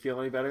that make you feel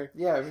any better?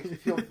 Yeah, it makes me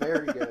feel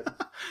very good.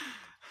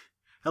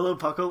 Hello,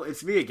 Puckle.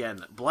 It's me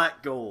again,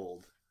 Black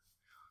Gold.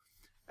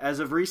 As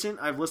of recent,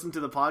 I've listened to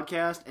the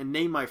podcast and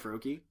named my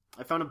Froakie.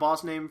 I found a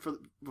boss name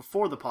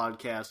before the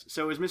podcast,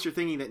 so it was Mr.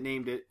 Thingy that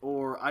named it,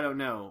 or I don't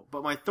know.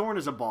 But my Thorn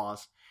is a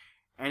boss,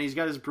 and he's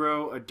got his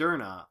bro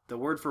Adurna, the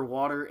word for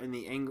water in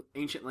the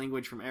ancient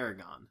language from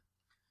Aragon.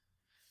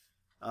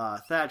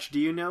 Thatch, do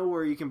you know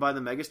where you can buy the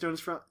Megastones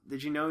from?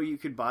 Did you know you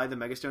could buy the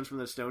Megastones from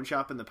the Stone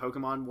Shop in the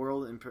Pokemon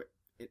world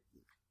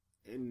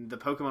in the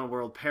Pokemon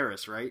world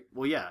Paris, right?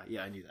 Well, yeah,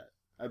 I knew that.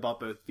 I bought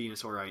both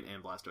Venusaurite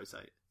and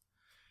Blastoise.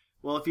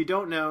 Well, if you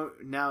don't know,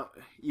 now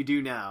you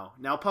do now.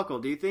 Now,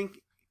 Puckle,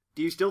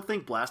 do you still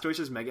think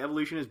Blastoise's Mega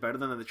Evolution is better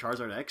than the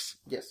Charizard X?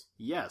 Yes.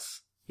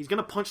 Yes. He's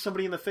gonna punch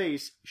somebody in the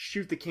face,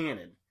 shoot the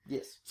cannon.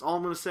 Yes. That's all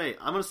I'm gonna say.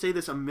 I'm gonna say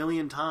this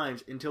 1,000,000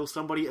 times until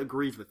somebody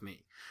agrees with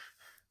me.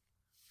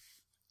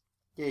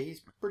 Yeah,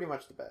 he's pretty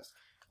much the best.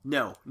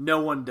 No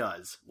one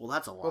does. Well,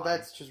 that's a lie. Well,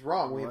 that's just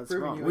wrong. We have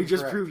proven you We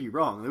just proved you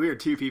wrong. We are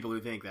 2 people who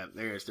think that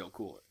they are still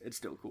cooler. It's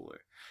still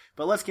cooler.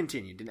 But let's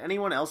continue. Did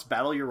anyone else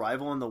battle your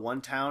rival in the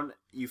one town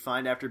you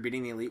find after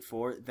beating the Elite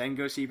Four, then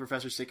go see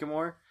Professor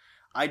Sycamore?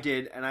 I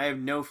did, and I have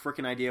no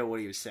frickin' idea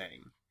what he was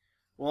saying.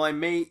 Well, I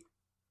may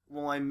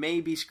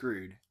be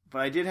screwed,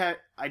 but I did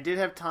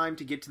have time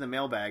to get to the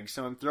mailbag,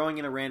 so I'm throwing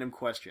in a random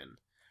question.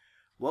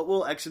 What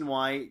will X and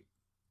Y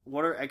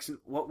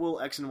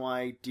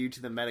do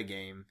to the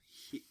metagame?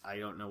 I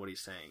don't know what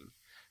he's saying.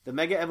 The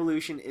Mega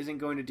Evolution isn't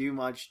going to do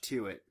much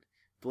to it.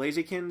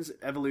 Blaziken's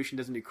evolution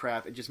doesn't do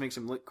crap, it just makes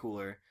him look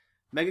cooler.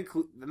 The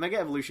Mega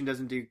Evolution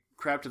doesn't do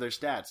crap to their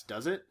stats,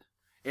 does it?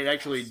 It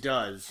actually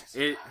does.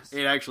 It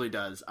actually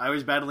does. I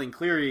was battling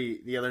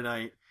Cleary the other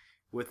night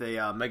with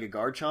a Mega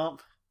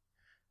Garchomp.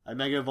 I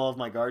Mega Evolved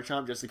my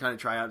Garchomp just to kind of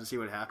try out to see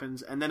what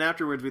happens. And then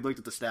afterwards we looked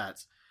at the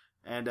stats.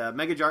 And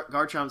Mega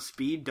Garchomp's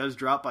speed does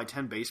drop by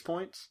 10 base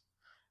points.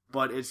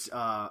 But its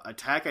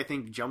attack, I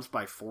think, jumps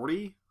by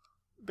 40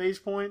 base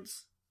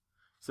points.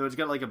 So it's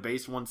got like a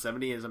base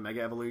 170 as a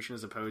Mega Evolution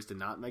as opposed to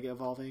not Mega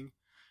Evolving.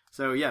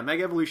 So yeah,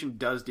 Mega Evolution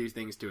does do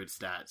things to its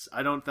stats.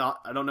 I don't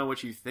know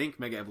what you think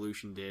Mega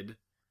Evolution did.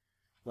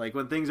 Like,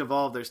 when things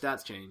evolve, their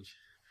stats change.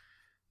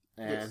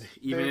 And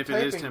even if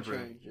it is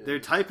temporary. Their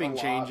typing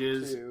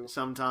changes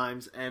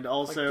sometimes, and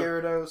also... Like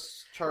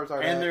Gyarados,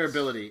 Charizard and their X,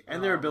 ability.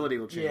 And their ability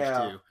will change,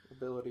 too.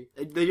 Ability.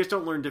 They just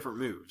don't learn different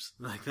moves.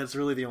 Like, that's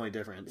really the only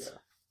difference. Yeah.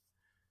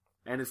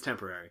 And it's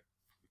temporary.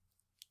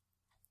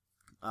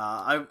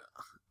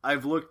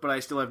 I've looked, but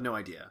I still have no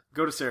idea.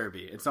 Go to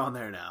Cerebi. It's on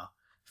there now.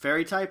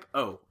 Fairy type?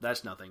 Oh,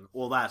 that's nothing.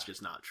 Well, that's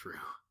just not true.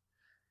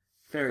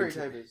 Fairy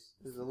type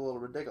is a little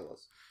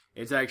ridiculous.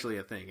 It's actually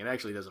a thing. It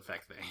actually does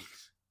affect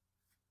things.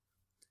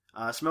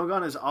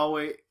 Smogon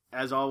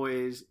as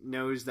always,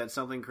 knows that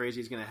something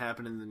crazy is going to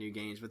happen in the new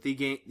games, but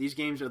these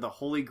games are the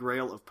holy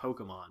grail of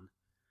Pokemon.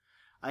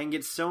 I can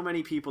get so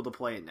many people to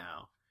play it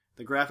now.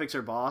 The graphics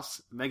are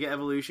boss, Mega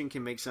Evolution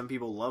can make some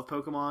people love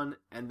Pokemon,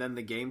 and then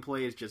the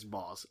gameplay is just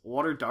boss.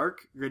 Water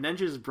Dark?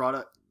 Greninja has brought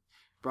up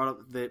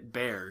the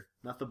bear.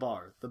 Not the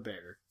bar, the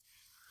bear.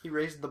 He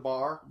raised the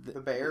bar? The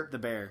bear? The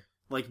bear.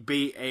 Like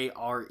Bare.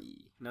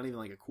 Not even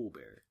like a cool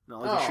bear.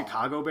 Not like the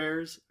Chicago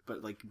Bears,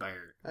 but like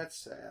bear. That's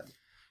sad.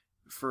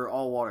 For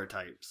all water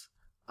types.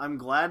 I'm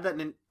glad that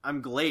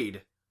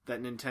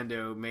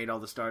Nintendo made all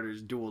the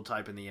starters dual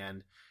type in the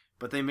end,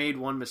 but they made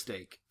one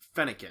mistake.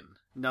 Fennekin.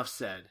 Enough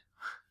said.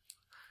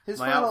 His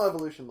final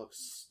evolution looks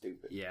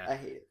stupid. Yeah. I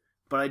hate it.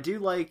 But I do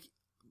like...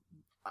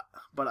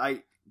 But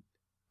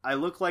I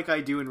look like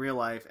I do in real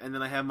life, and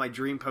then I have my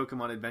dream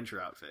Pokemon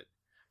adventure outfit.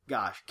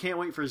 Gosh, can't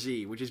wait for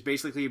Z, which has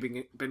basically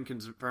been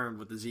confirmed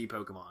with the Z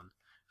Pokemon.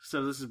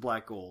 So this is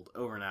Black Gold,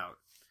 over and out.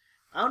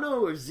 I don't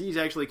know if Z's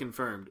actually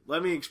confirmed.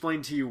 Let me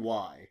explain to you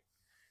why.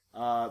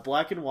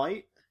 Black and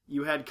White,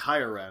 you had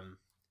Kyurem,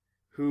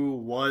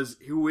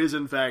 who is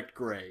in fact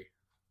gray.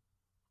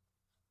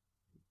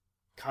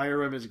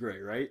 Kyurem is gray,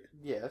 right?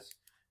 Yes.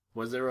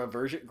 Was there a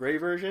gray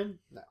version?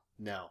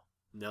 No.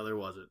 No, there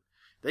wasn't.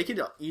 They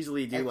could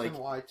easily do X and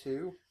Y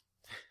too.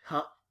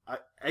 Huh?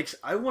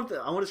 I want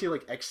to see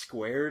like X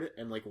squared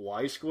and like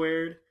Y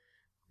squared,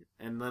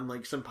 and then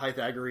like some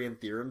Pythagorean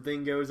theorem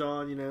thing goes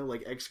on. You know,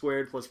 like X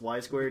squared plus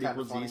Y squared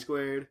equals Z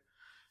squared.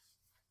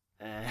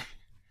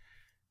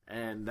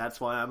 And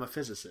that's why I'm a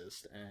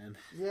physicist. And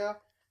yeah,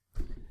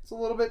 it's a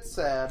little bit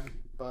sad,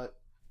 but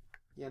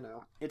you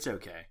know, it's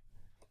okay.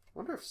 I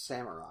wonder if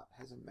Samurott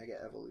has a Mega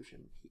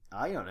Evolution.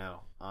 I don't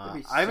know.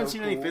 I haven't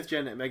seen any 5th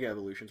gen Mega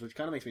Evolutions, which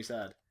kind of makes me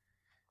sad.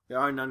 There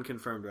are none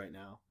confirmed right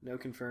now. No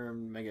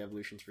confirmed Mega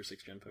Evolutions for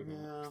 6th gen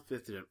Pokemon. Yeah.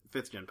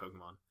 5th gen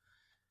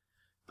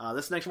Pokemon.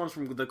 This next one's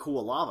from the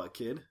Koalava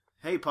Kid.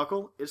 Hey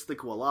Puckle, it's the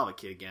Koalava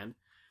Kid again.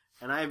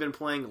 And I have been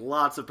playing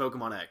lots of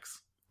Pokemon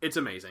X. It's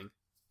amazing.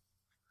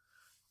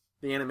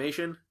 The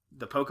animation,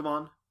 the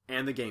Pokemon,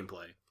 and the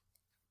gameplay.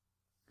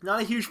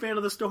 Not a huge fan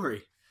of the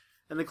story.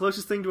 And the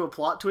closest thing to a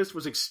plot twist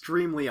was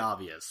extremely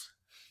obvious.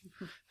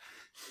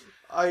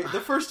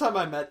 The first time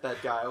I met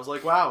that guy, I was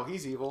like, wow,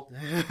 he's evil.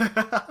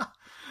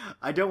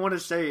 I don't want to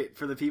say it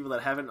for the people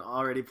that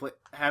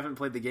haven't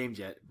played the games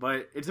yet,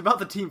 but it's about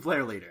the team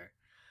player leader.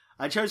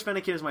 I chose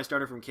Fennekin as my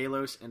starter from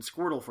Kalos and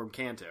Squirtle from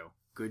Kanto.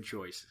 Good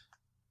choice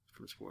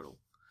from Squirtle.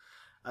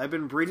 I've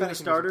been breeding the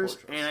starters,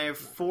 and I have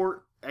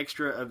 4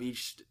 extra of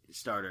each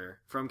starter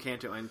from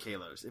Kanto and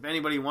Kalos. If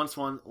anybody wants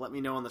one, let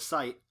me know on the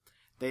site.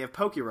 They have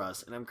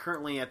Pokerus, and I'm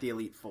currently at the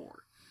Elite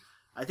 4.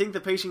 I think the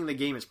pacing in the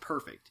game is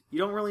perfect. You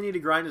don't really need to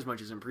grind as much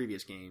as in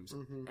previous games,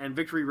 and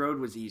Victory Road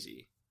was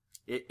easy.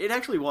 It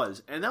actually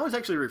was, and that was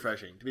actually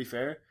refreshing, to be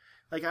fair.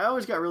 Like, I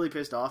always got really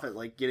pissed off at,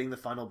 like, getting the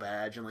final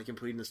badge and, like,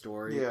 completing the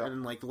story,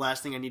 and, like, the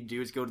last thing I need to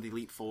do is go to the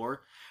Elite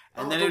 4.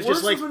 And then it was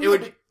just, like, it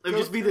would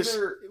just be this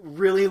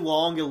really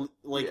long,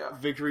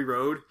 Victory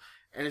Road,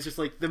 and it's just,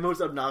 like, the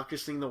most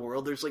obnoxious thing in the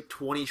world. There's, like,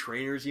 20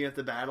 trainers you have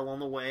to battle on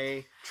the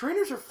way.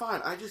 Trainers are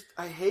fine.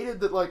 I hated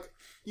that, like,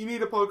 you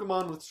need a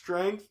Pokemon with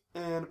Strength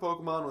and a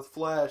Pokemon with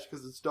Flash,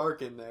 because it's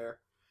dark in there.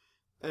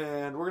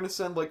 And we're going to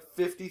send, like,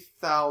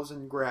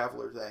 50,000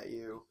 Gravelers at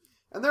you.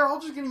 And they're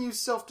all just going to use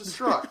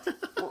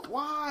Self-Destruct.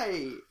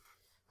 Why?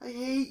 I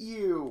hate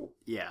you.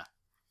 Yeah.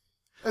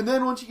 And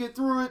then once you get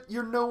through it,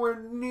 you're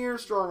nowhere near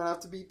strong enough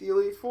to beat the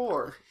Elite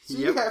Four. So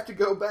you have to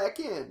go back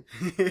in.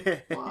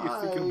 Why? You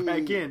have to go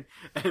back in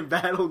and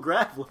battle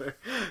Graveler.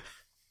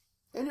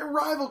 And your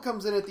rival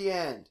comes in at the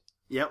end.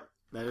 Yep.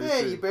 That is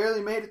hey, true. you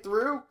barely made it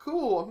through?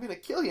 Cool, I'm going to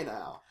kill you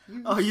now.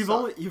 You've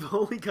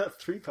only got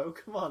 3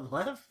 Pokemon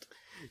left?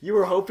 You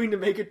were hoping to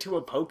make it to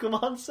a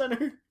Pokemon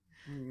Center?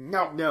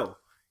 No.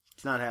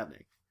 It's not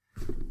happening.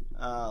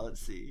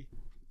 Let's see.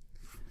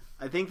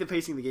 I think the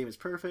pacing of the game is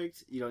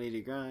perfect. You don't need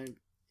to grind.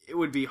 It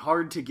would be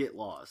hard to get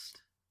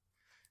lost.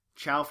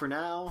 Ciao for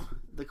now,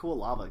 the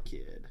Koalava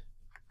Kid.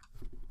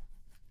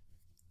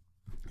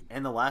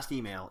 And the last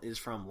email is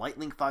from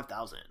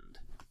Lightlink5000.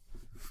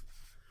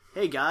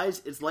 Hey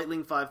guys, it's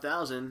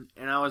Lightlink5000,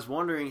 and I was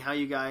wondering how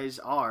you guys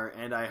are,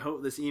 and I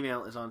hope this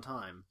email is on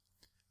time.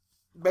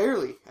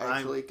 Barely,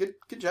 actually. Good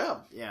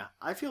job. Yeah,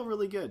 I feel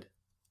really good.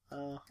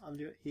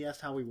 He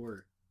asked how we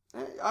were.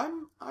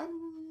 I'm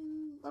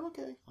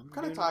okay. I'm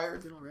kind of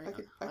tired. Right.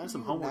 I have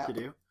some homework to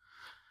do.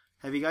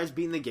 Have you guys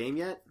beaten the game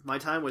yet? My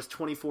time was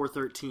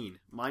 24:13.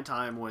 My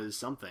time was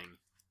something.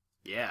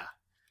 Yeah.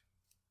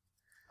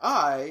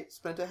 I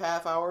spent a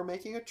half hour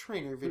making a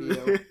trainer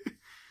video.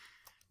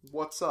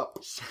 What's up?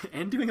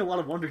 And doing a lot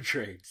of Wonder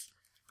Trades.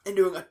 And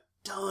doing a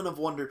ton of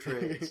Wonder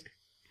Trades.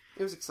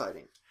 It was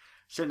exciting.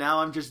 So now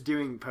I'm just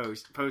doing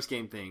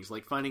post-game things,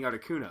 like finding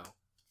Articuno.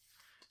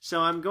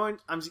 So I'm going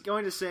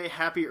to say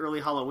Happy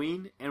Early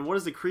Halloween. And what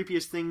is the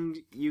creepiest thing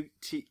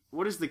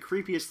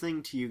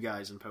to you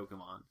guys in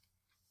Pokemon?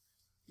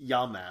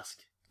 Yamask.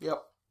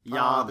 Yep.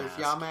 Yamask. There's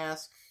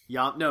Yamask.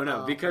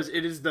 No, because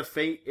it is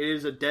it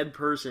is a dead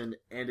person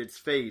and its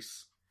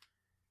face.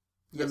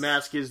 The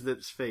mask is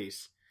its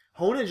face.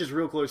 Honedge is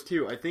real close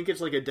too. I think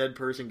it's like a dead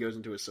person goes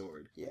into a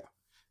sword. Yeah.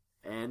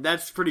 And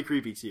that's pretty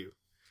creepy too.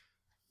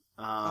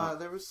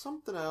 There was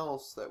something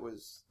else that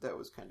was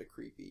kind of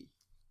creepy.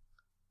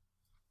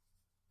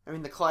 I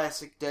mean, the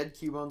classic Dead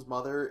Cubone's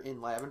mother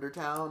in Lavender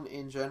Town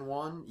in Gen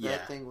 1,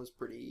 that thing was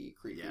pretty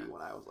creepy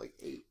when I was like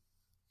 8.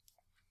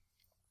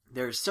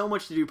 There's so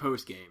much to do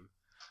post-game.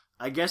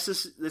 I guess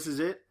this is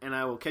it, and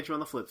I will catch you on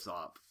the flip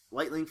flop.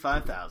 Lightlink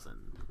 5000.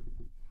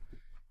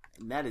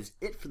 And that is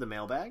it for the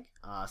mailbag.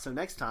 So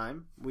next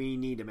time, we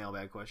need a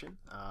mailbag question.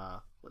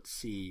 Let's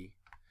see.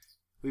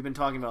 We've been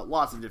talking about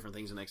lots of different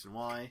things in X and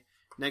Y.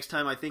 Next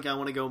time, I think I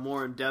want to go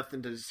more in depth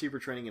into Super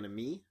Training and a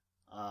me.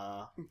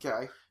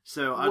 Okay.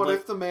 So what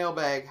if the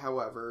mailbag,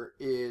 however,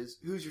 is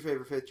who's your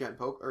favorite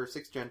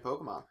 6th gen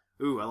Pokemon?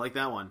 Ooh, I like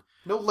that one.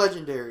 No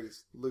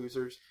legendaries,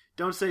 losers.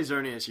 Don't say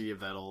Xerneas or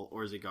Yveltal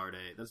or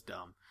Zygarde. That's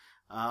dumb.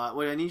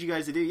 What I need you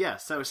guys to do,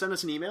 so send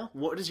us an email.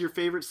 What is your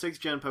favorite 6th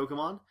gen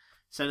Pokemon?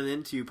 Send it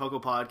in to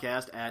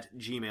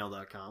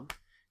PokePodcast@gmail.com.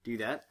 Do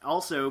that.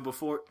 Also,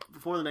 before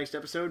the next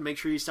episode, make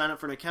sure you sign up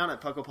for an account at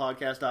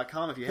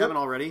PokePodcast.com if you haven't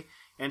already,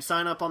 and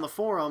sign up on the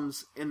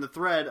forums in the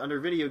thread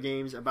under video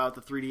games about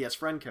the 3DS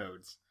friend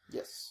codes.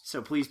 Yes.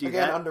 So please do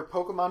that. Again, under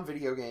Pokemon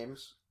video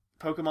games.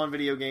 Pokemon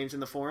video games in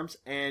the forums,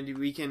 and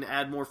we can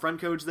add more friend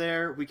codes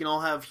there. We can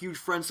all have huge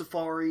friend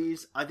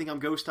safaris. I think I'm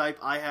Ghost type.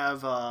 I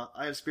have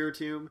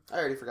Spiritomb. I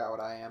already forgot what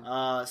I am.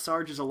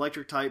 Sarge is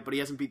Electric type, but he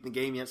hasn't beaten the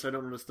game yet, so I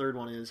don't know what his third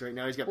one is. Right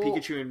now he's got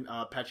Pikachu and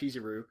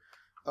Pachirisu.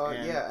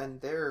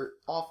 And they're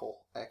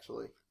awful,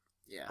 actually.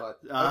 Yeah. But,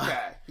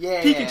 okay.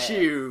 Yeah.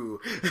 Pikachu!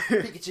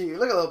 Pikachu.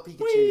 Look at little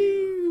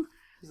Pikachu.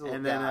 He's a little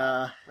and then,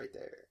 guy right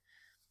there.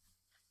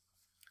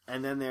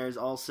 And then there's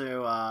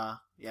also,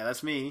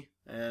 that's me.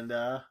 And,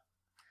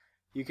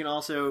 you can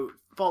also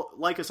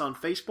like us on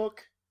Facebook,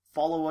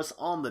 follow us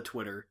on the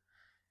Twitter,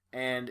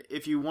 and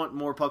if you want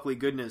more Puckley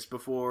goodness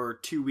before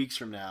 2 weeks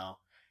from now,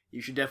 you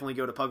should definitely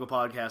go to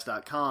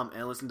PucklePodcast.com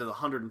and listen to the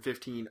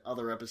 115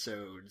 other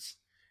episodes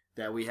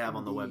that we have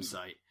on the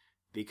website.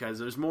 Because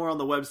there's more on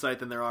the website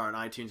than there are on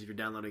iTunes if you're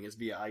downloading us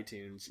via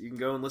iTunes. You can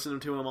go and listen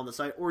to them on the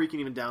site, or you can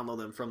even download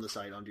them from the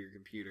site onto your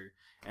computer,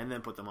 and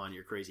then put them on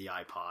your crazy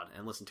iPod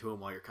and listen to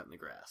them while you're cutting the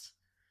grass.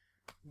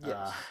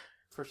 Yes.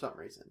 For some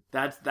reason.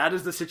 That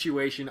is the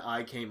situation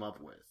I came up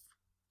with.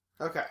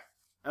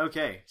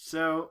 Okay,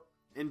 so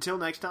until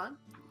next time,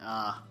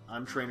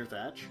 I'm Trainer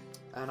Thatch.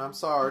 And I'm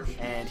Sarge.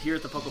 And here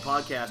at the Puckle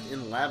Podcast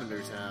in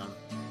Lavender Town,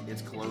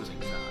 it's closing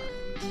time.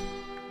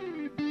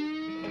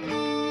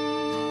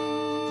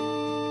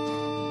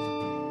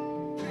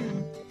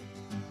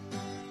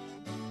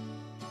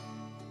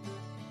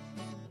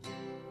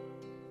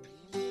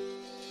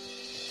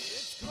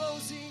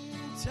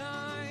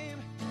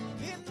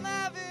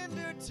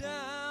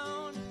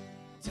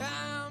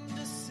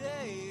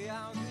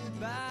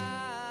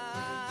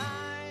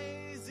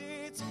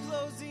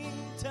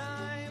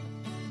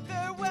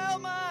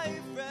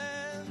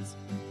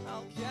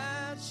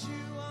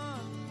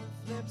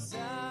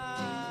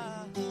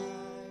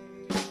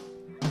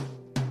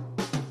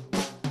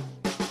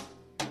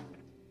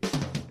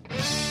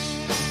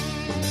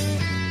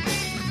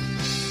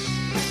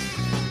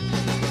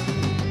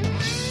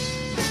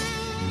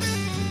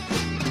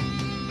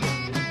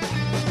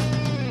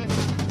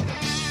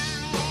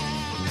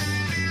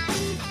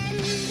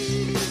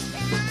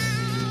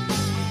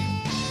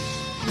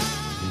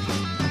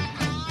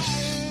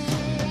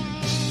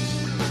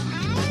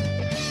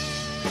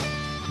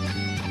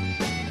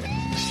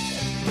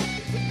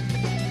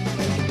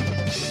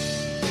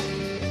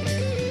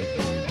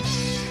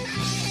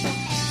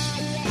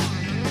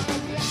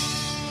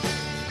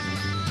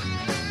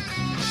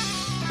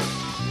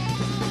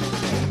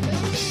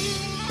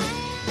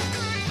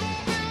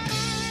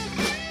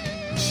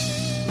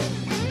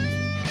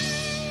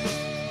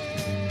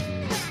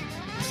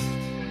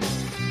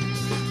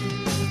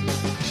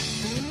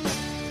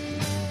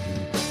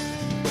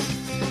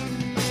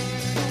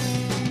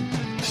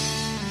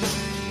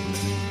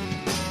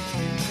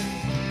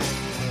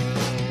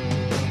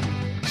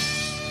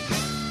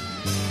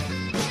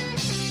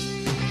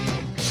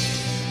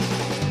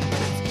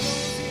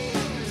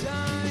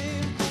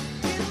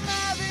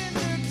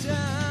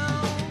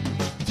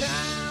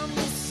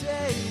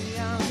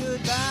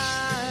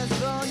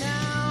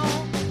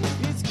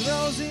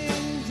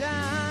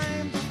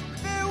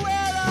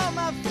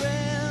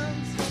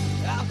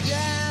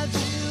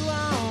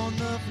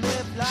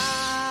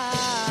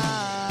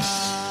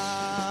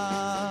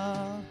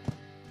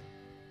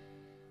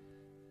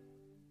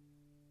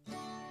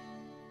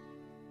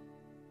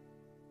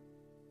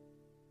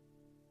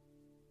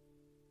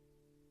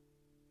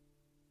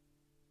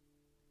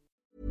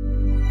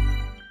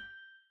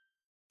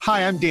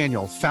 Hi, I'm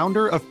Daniel,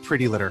 founder of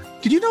Pretty Litter.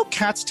 Did you know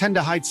cats tend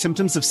to hide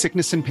symptoms of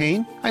sickness and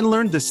pain? I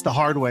learned this the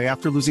hard way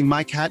after losing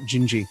my cat,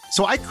 Gingy.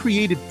 So I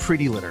created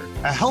Pretty Litter,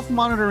 a health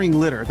monitoring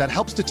litter that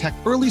helps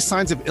detect early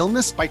signs of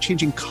illness by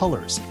changing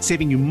colors,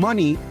 saving you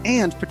money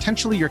and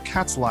potentially your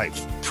cat's life.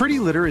 Pretty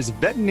Litter is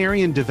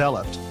veterinarian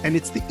developed, and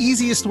it's the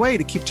easiest way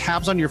to keep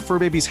tabs on your fur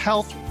baby's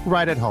health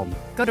right at home.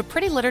 Go to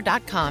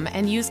prettylitter.com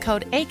and use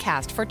code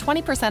ACAST for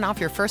 20% off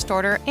your first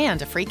order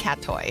and a free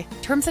cat toy.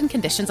 Terms and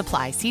conditions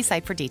apply. See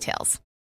site for details.